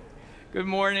 Good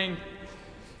morning.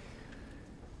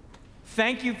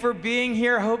 Thank you for being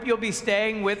here. Hope you'll be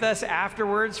staying with us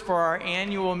afterwards for our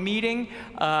annual meeting.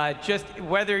 Just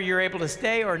whether you're able to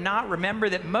stay or not, remember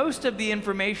that most of the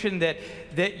information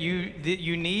that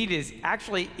you need is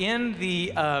actually in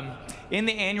the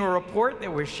annual report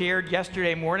that was shared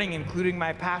yesterday morning, including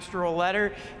my pastoral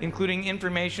letter, including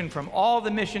information from all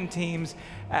the mission teams,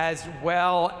 as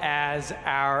well as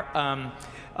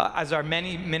our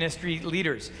many ministry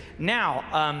leaders.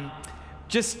 Now,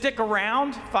 just stick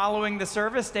around following the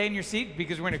service. Stay in your seat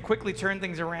because we're going to quickly turn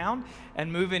things around and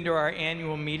move into our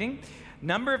annual meeting.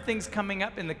 Number of things coming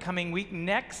up in the coming week.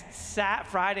 Next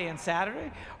Friday and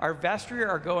Saturday, our vestry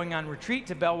are going on retreat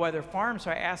to Bellwether Farm,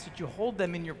 so I ask that you hold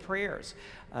them in your prayers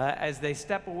as they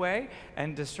step away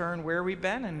and discern where we've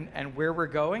been and where we're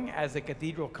going as a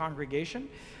cathedral congregation.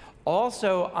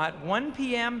 Also, at 1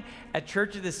 p.m. at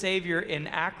Church of the Savior in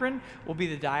Akron will be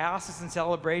the diocesan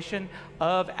celebration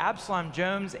of Absalom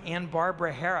Jones and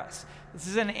Barbara Harris. This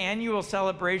is an annual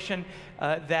celebration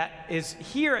that is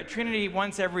here at Trinity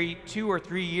once every 2 or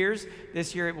 3 years.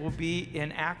 This year it will be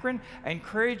in Akron. I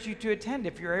encourage you to attend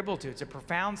if you're able to. It's a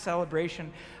profound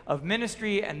celebration of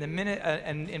ministry and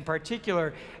in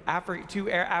particular two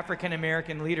African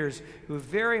American leaders who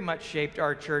very much shaped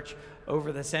our church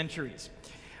over the centuries.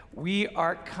 We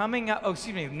are coming up,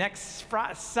 next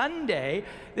Sunday.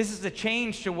 This is a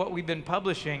change to what we've been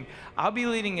publishing. I'll be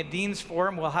leading a Dean's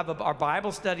Forum. We'll have our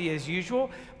Bible study as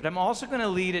usual, but I'm also going to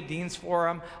lead a Dean's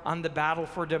Forum on the battle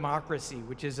for democracy,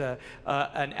 which is an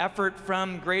effort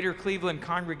from Greater Cleveland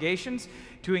congregations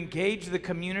to engage the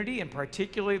community, and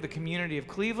particularly the community of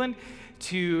Cleveland,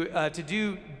 to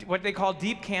do what they call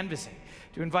deep canvassing,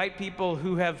 to invite people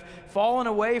who have fallen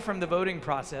away from the voting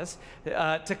process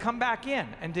to come back in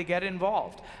and to get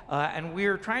involved. And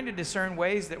we're trying to discern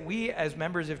ways that we as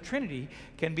members of Trinity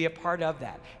can be a part of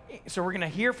that. So we're going to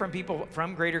hear from people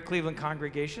from Greater Cleveland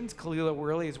congregations. Kalila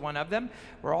Worley is one of them.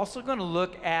 We're also going to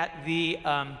look at the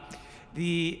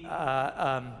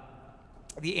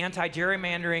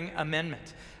anti-gerrymandering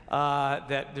amendment.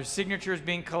 That there's signatures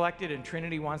being collected, and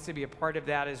Trinity wants to be a part of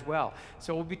that as well.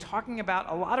 So we'll be talking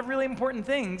about a lot of really important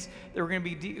things that we're going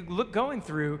to be going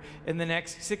through in the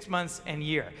next 6 months and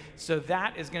year. So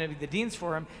that is going to be the Dean's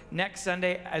Forum next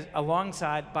Sunday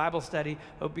alongside Bible study.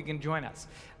 Hope you can join us.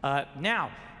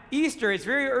 Now, Easter is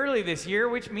very early this year,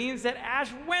 which means that Ash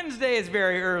Wednesday is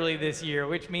very early this year,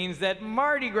 which means that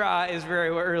Mardi Gras is very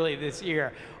early this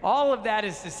year. All of that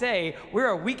is to say, we're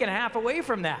a week and a half away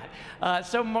from that.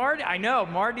 Mardi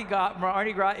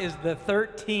Gras is the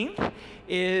 13th.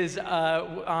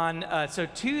 So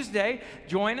Tuesday,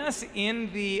 join us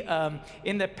in the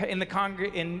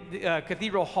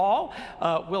Cathedral Hall.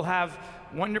 We'll have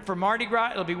for Mardi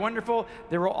Gras. It'll be wonderful.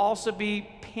 There will also be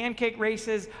pancake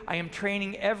races. I am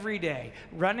training every day,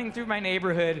 running through my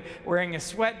neighborhood, wearing a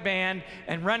sweatband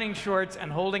and running shorts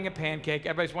and holding a pancake.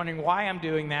 Everybody's wondering why I'm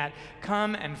doing that.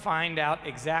 Come and find out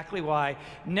exactly why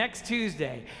next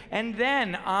Tuesday. And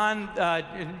then on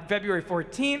February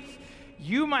 14th,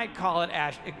 you might call it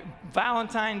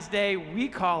Valentine's Day. We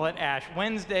call it Ash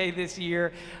Wednesday this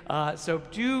year. So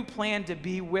do plan to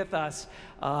be with us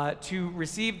to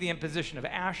receive the imposition of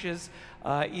ashes,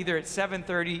 either at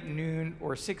 7:30, noon,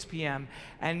 or 6 p.m.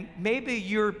 And maybe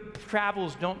your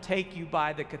travels don't take you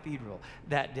by the cathedral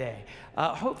that day.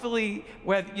 Hopefully,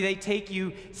 whether they take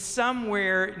you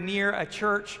somewhere near a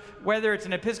church, whether it's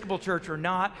an Episcopal church or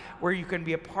not, where you can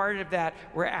be a part of that,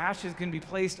 where ashes can be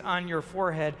placed on your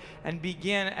forehead and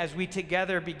begin as we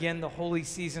together begin the holy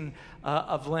season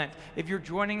of Lent. If you're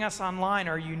joining us online,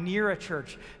 are you near a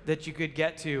church that you could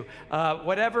get to?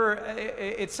 Whatever,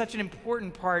 it's such an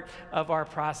important part of our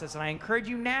process. And I encourage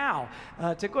you now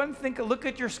to go and look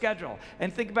at your schedule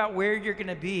and think about where you're going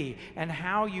to be and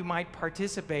how you might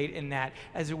participate in that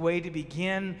as a way to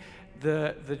begin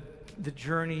the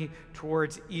journey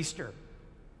towards Easter.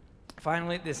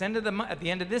 Finally, at the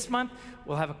end of this month,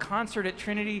 we'll have a concert at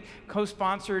Trinity,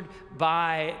 co-sponsored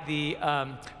by the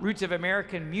Roots of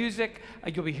American Music.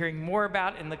 You'll be hearing more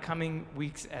about in the coming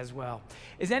weeks as well.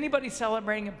 Is anybody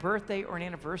celebrating a birthday or an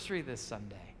anniversary this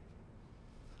Sunday?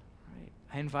 Right.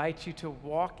 I invite you to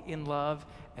walk in love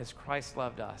as Christ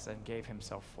loved us and gave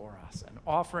himself for us, an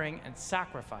offering and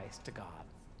sacrifice to God.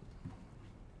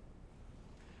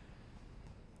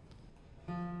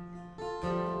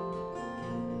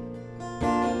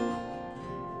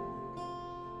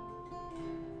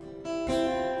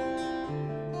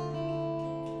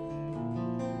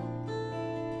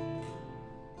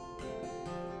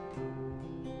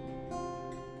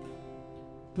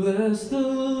 Bless the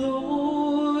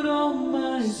Lord, oh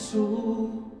my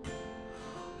soul,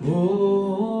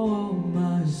 oh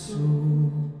my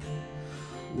soul,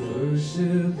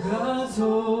 worship God.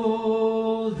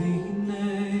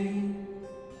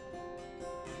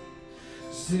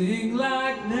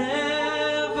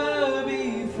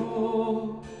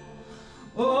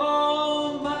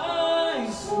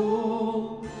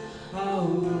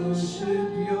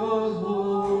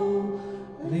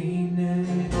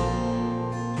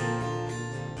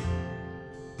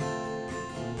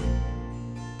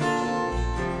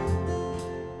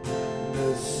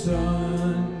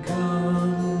 sun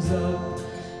comes up,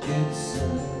 it's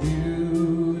a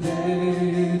new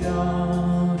day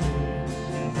dawning.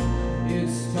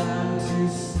 It's time to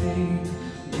sing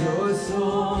your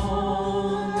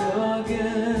song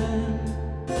again.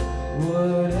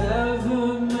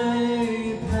 Whatever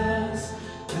may pass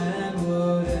and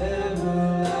whatever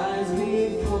lies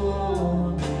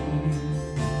before me,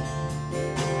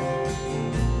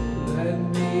 let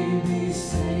me be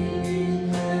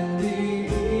singing when the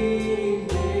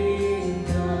evening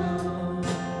comes.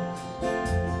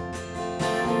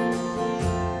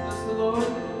 Bless the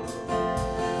Lord.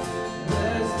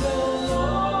 Bless the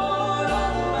Lord,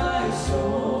 oh my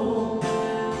soul.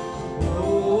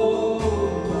 Oh,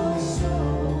 my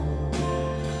soul.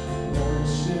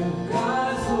 Worship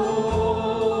God's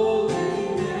holy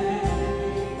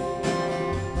name.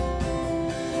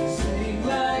 Sing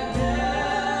like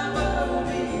never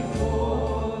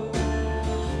before.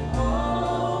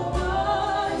 Oh,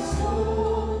 my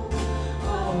soul.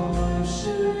 I'll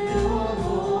worship your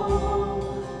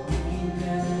holy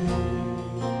name.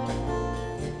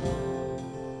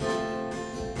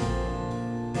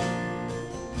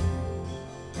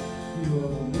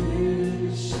 You're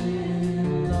rich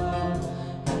in love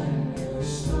and you're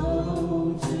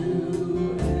slow to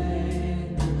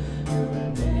anger. Your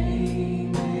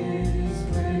name is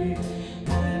great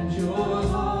and your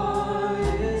heart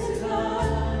is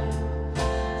kind.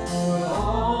 For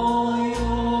all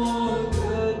your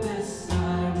goodness I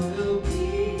will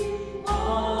keep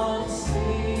on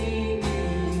singing.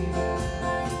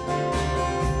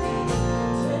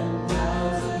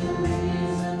 10,000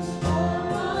 reasons for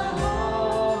my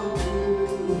heart to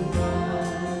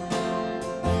find.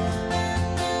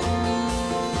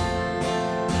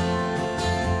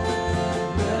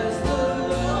 Bless the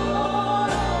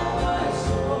Lord, oh my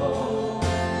soul.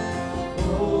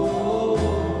 Oh,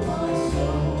 my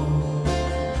soul.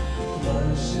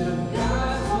 Worship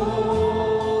God's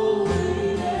holy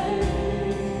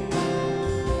name.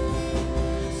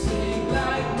 Sing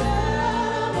like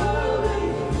never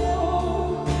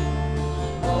before.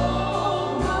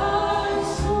 Oh, my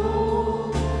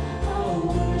soul, I'll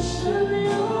worship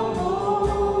your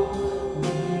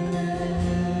holy name.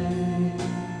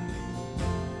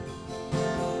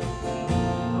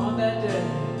 On that day,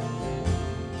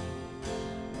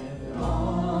 and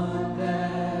on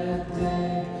that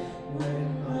day, when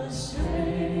my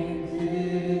strength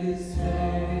is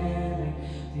failing,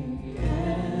 the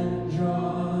end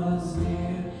draws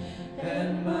near,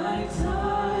 and my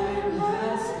time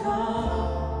has come.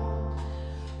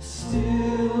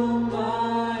 Still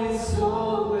my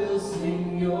soul will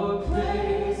sing your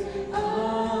praise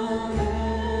unending.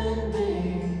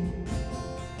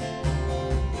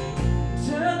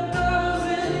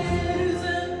 10,000 years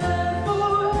and then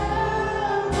forevermore.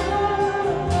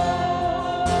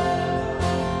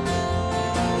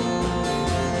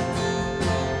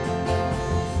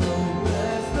 So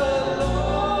bless the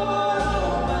Lord,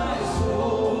 oh my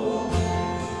soul.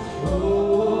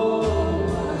 Oh,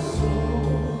 my soul.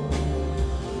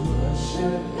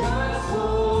 Worship God's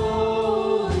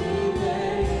holy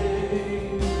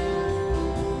name.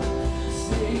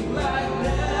 Sing like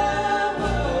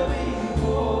never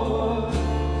before.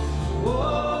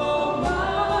 Oh,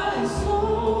 my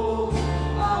soul,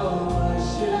 I'll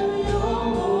worship your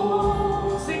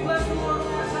holy. Sing, bless the Lord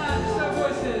one more time, just our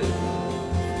voices.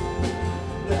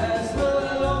 Bless the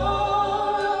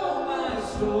Lord, oh my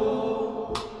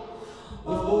soul.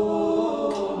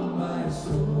 Oh, my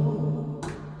soul.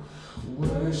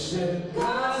 Worship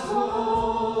God's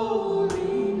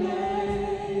holy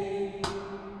name.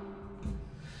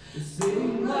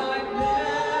 Sing like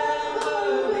never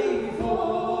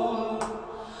before.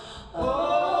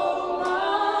 Oh,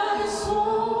 my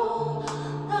soul,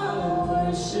 I'll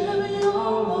worship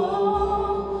your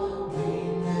holy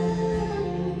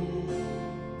name.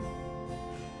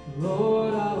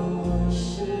 Lord, I'll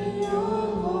worship your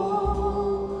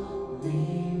holy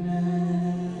name.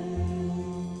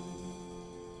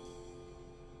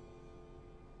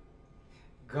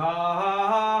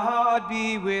 God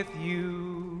be with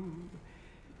you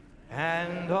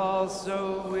and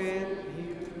also with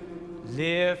you.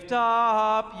 Lift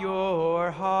up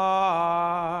your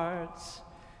hearts.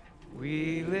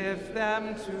 We lift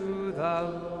them to the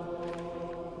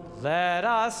Lord. Let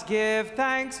us give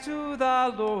thanks to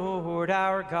the Lord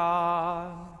our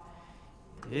God.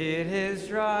 It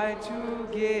is right to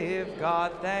give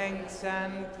God thanks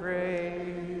and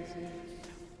praise.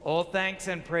 All thanks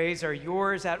and praise are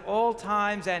yours at all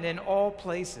times and in all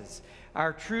places,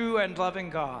 our true and loving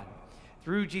God,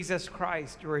 through Jesus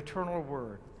Christ, your eternal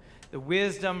word. the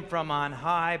wisdom from on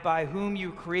high, by whom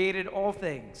you created all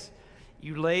things.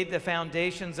 You laid the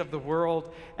foundations of the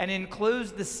world and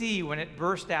enclosed the sea when it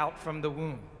burst out from the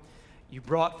womb. You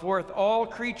brought forth all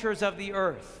creatures of the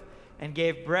earth and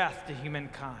gave breath to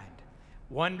humankind.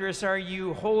 Wondrous are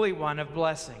you, Holy One of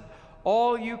blessing.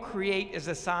 All you create is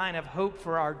a sign of hope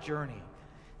for our journey.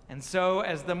 And so,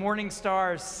 as the morning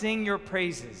stars sing your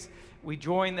praises, we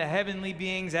join the heavenly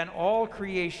beings and all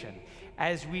creation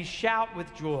as we shout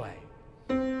with joy.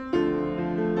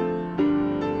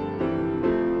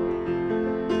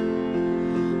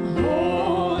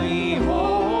 Holy,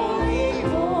 holy,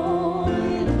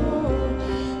 holy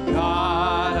Lord,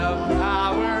 God of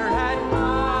power and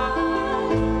might.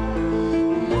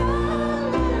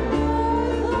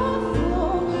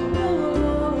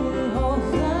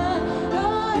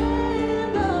 Hosanna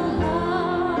in the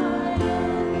highest.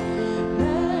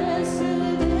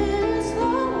 Blessed is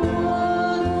the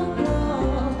one who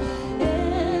comes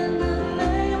in the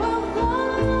name of the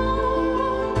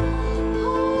Lord.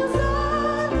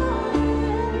 Hosanna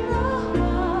in the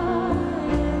highest.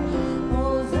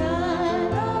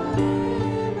 Hosanna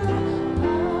in the highest.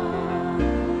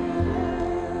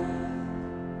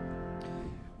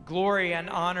 Glory and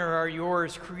honor are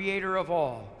yours, Creator of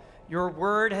all. Your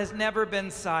word has never been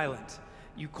silent.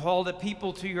 You called a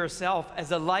people to yourself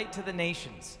as a light to the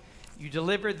nations. You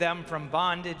delivered them from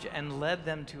bondage and led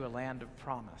them to a land of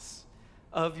promise.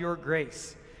 Of your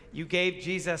grace, you gave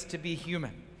Jesus to be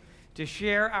human, to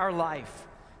share our life,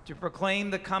 to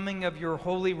proclaim the coming of your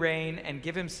holy reign and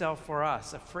give himself for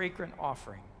us, a fragrant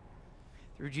offering.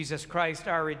 Through Jesus Christ,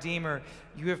 our Redeemer,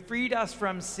 you have freed us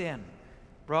from sin,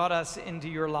 brought us into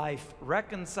your life,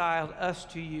 reconciled us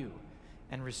to you,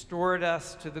 and restored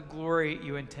us to the glory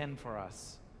you intend for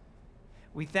us.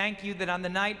 We thank you that on the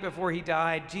night before he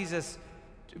died, Jesus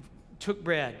took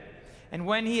bread, and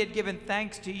when he had given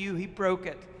thanks to you, he broke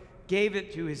it, gave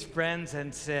it to his friends,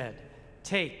 and said,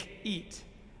 "Take, eat.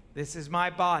 This is my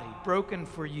body, broken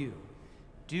for you.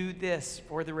 Do this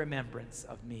for the remembrance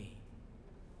of me."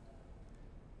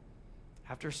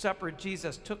 After supper,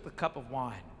 Jesus took the cup of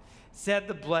wine, said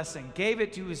the blessing, gave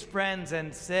it to his friends,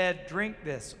 and said, "Drink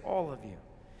this, all of you.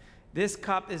 This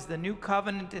cup is the new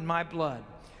covenant in my blood,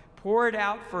 poured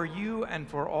out for you and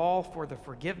for all for the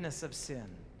forgiveness of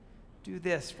sin. Do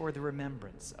this for the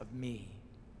remembrance of me."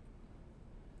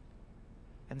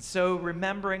 And so,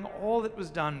 remembering all that was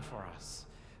done for us,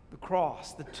 the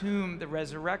cross, the tomb, the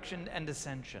resurrection, and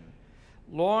ascension,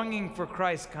 longing for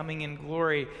Christ coming in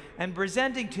glory, and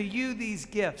presenting to you these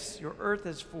gifts your earth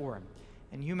has formed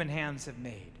and human hands have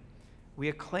made, we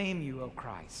acclaim you, O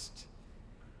Christ.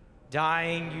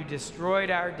 Dying, you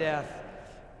destroyed our death.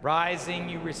 Rising,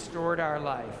 you restored our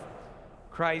life.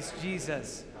 Christ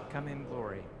Jesus, come in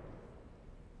glory.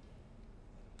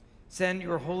 Send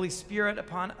your Holy Spirit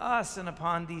upon us and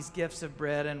upon these gifts of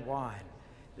bread and wine,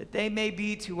 that they may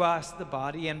be to us the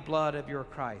body and blood of your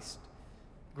Christ.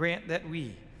 Grant that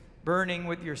we, burning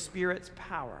with your Spirit's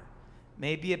power,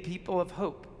 may be a people of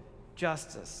hope,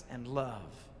 justice, and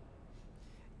love.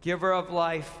 Giver of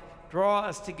life, draw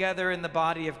us together in the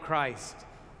body of Christ,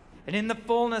 and in the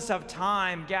fullness of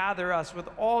time, gather us with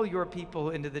all your people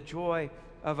into the joy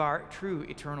of our true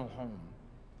eternal home.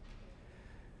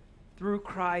 Through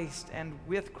Christ and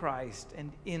with Christ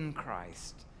and in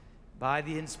Christ, by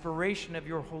the inspiration of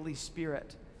your Holy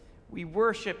Spirit, we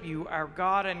worship you, our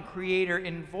God and Creator,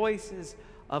 in voices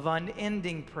of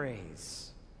unending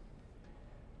praise.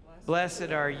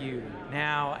 Blessed are you,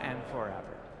 now and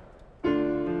forever.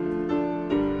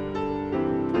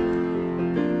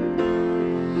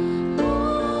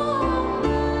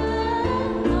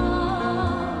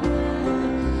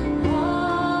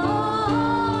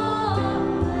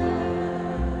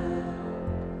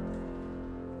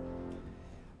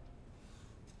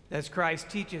 As Christ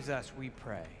teaches us, we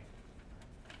pray.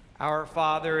 Our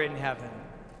Father in heaven,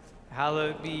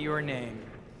 hallowed be your name.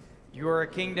 Your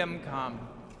kingdom come,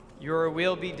 your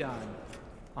will be done,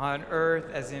 on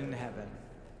earth as in heaven.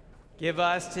 Give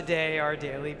us today our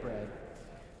daily bread.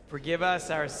 Forgive us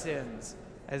our sins,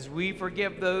 as we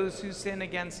forgive those who sin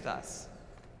against us.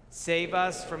 Save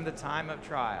us from the time of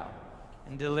trial,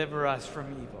 and deliver us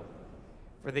from evil.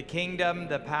 For the kingdom,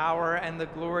 the power, and the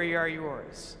glory are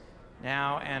yours,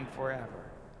 now and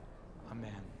forever.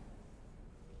 Amen.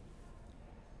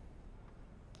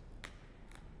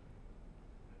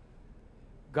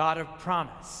 God of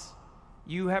promise,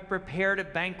 you have prepared a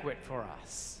banquet for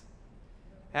us.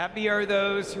 Happy are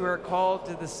those who are called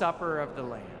to the supper of the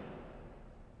Lamb.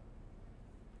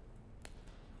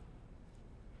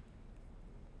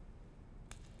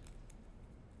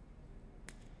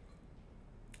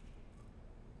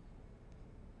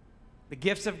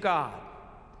 gifts of God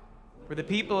for the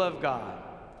people of God.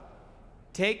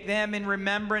 Take them in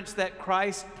remembrance that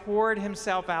Christ poured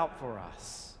himself out for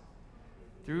us.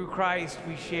 Through Christ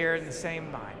we share in the same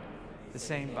mind, the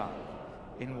same body,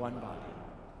 in one body.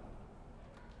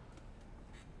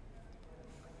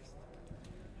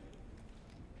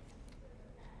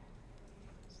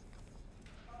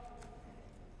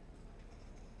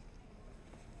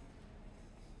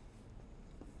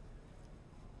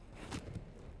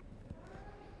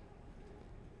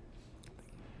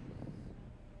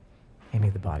 Any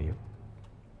of the body of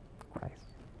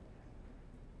Christ.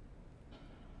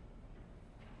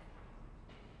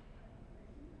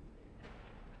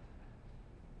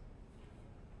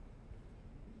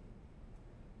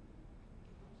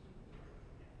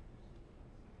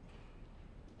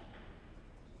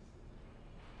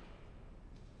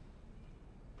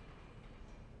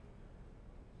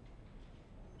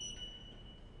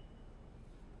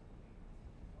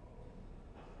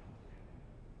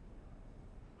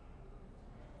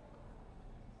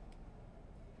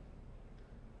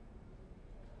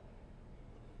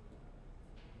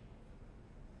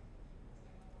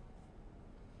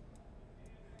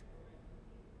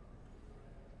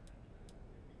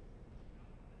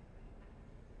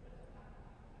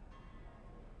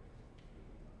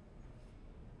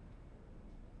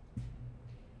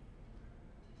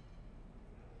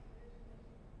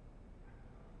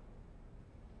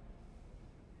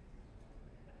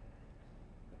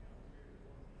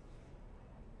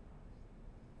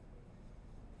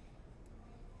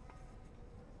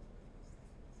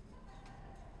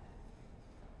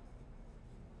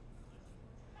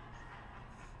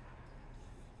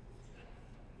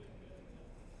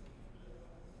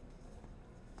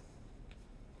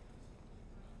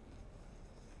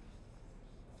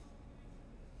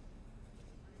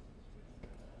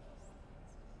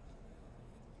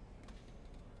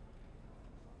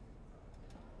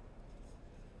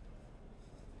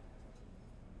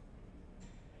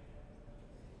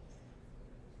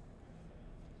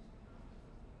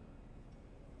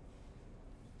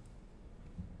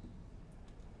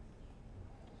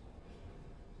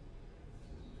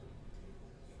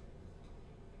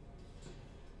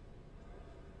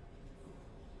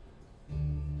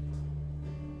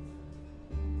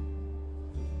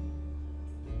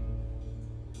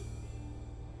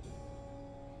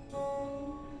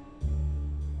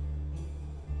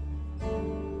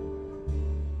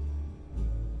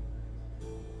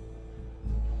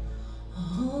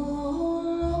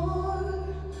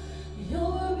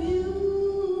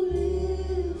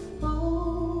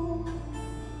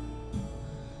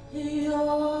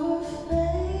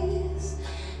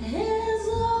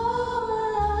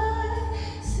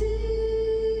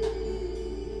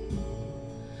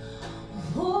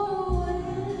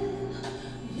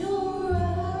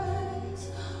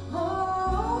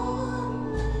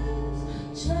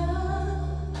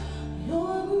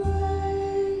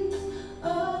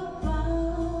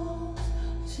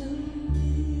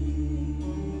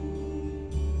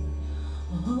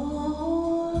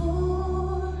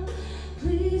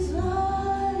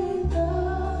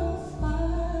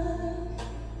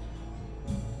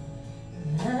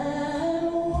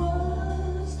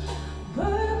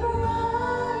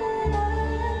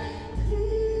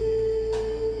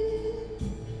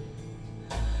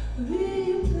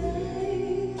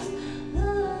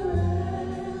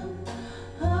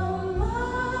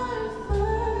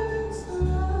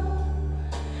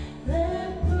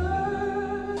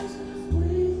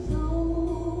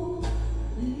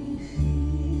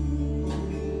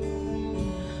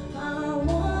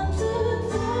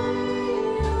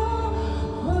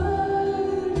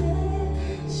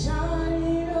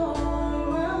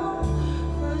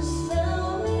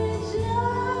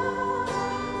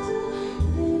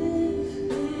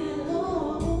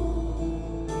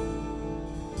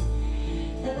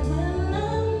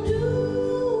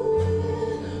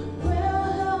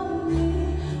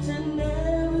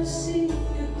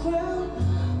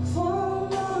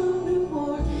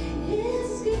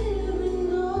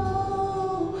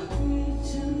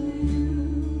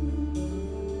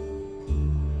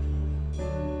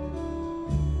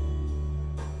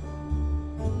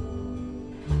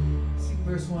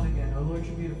 verse 1 again. Oh Lord,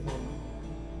 you're beautiful.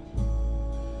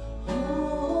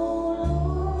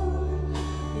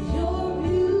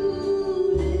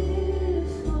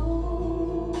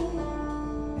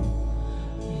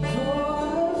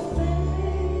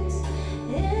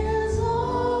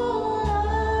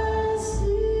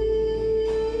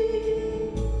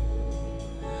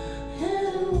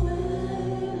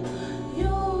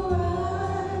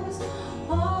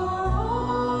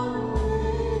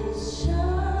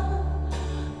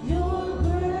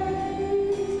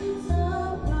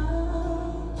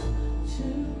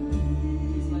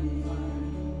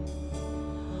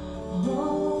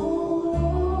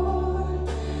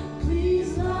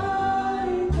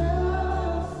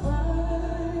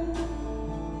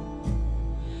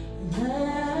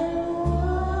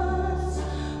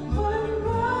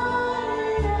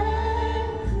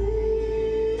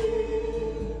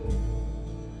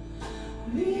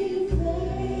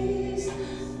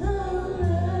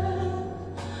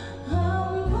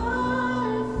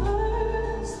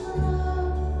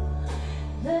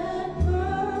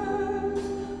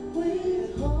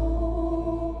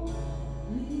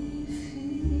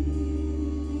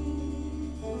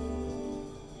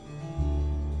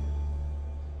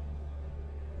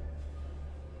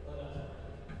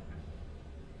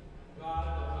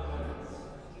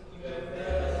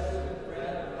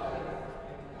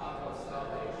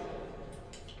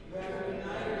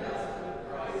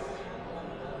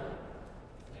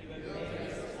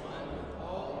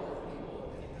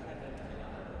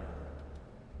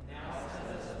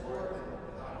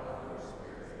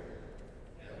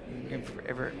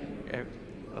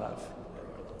 love.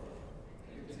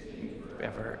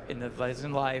 Ever in the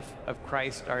pleasant life of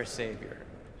Christ our Savior.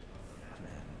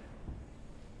 Amen.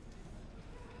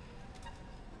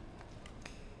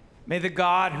 May the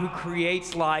God who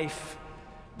creates life,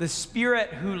 the Spirit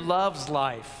who loves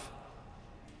life,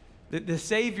 the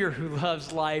Savior who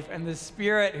loves life, and the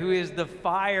Spirit who is the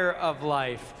fire of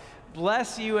life,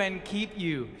 bless you and keep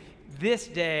you this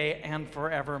day and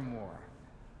forevermore.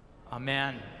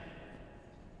 Amen.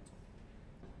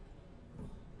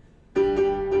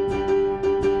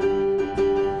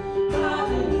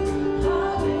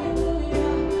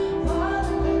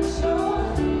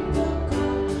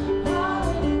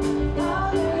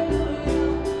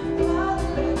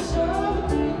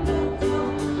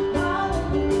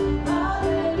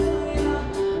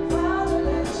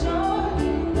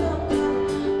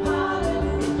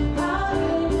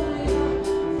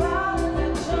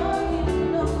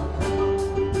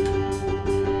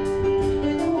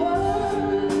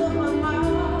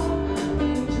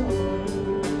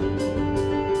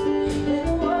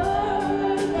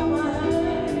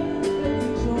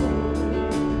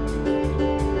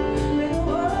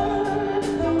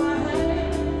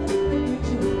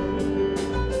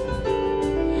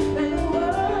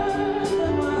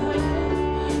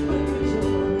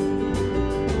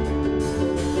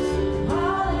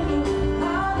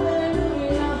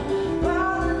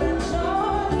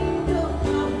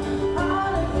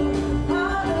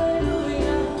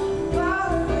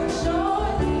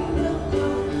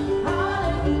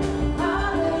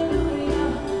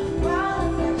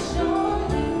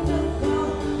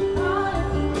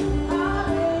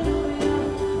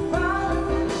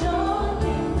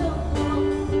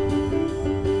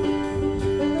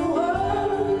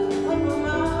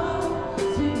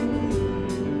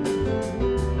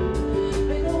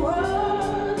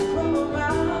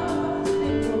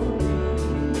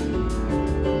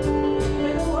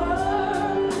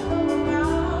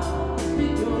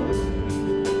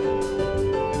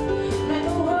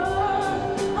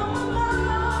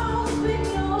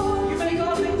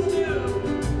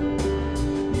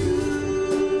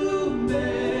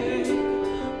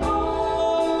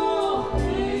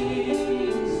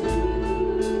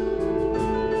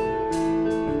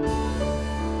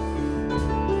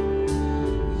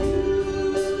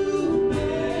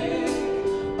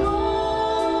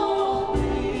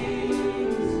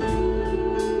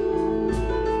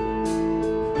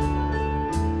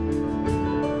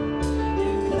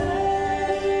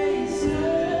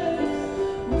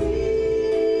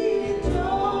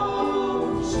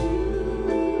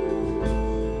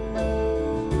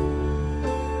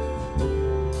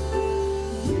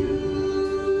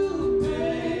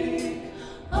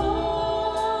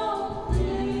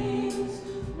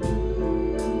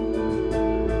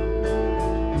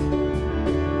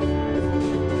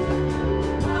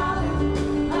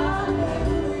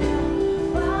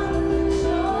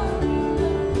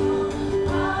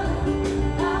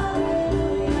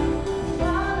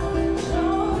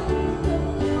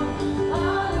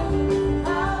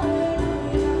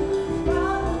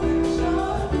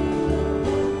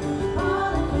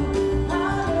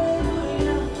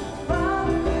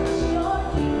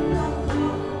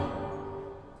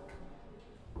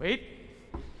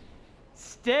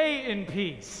 Stay in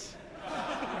peace.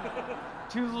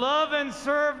 To love and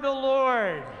serve the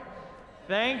Lord.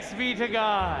 Thanks be to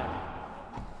God.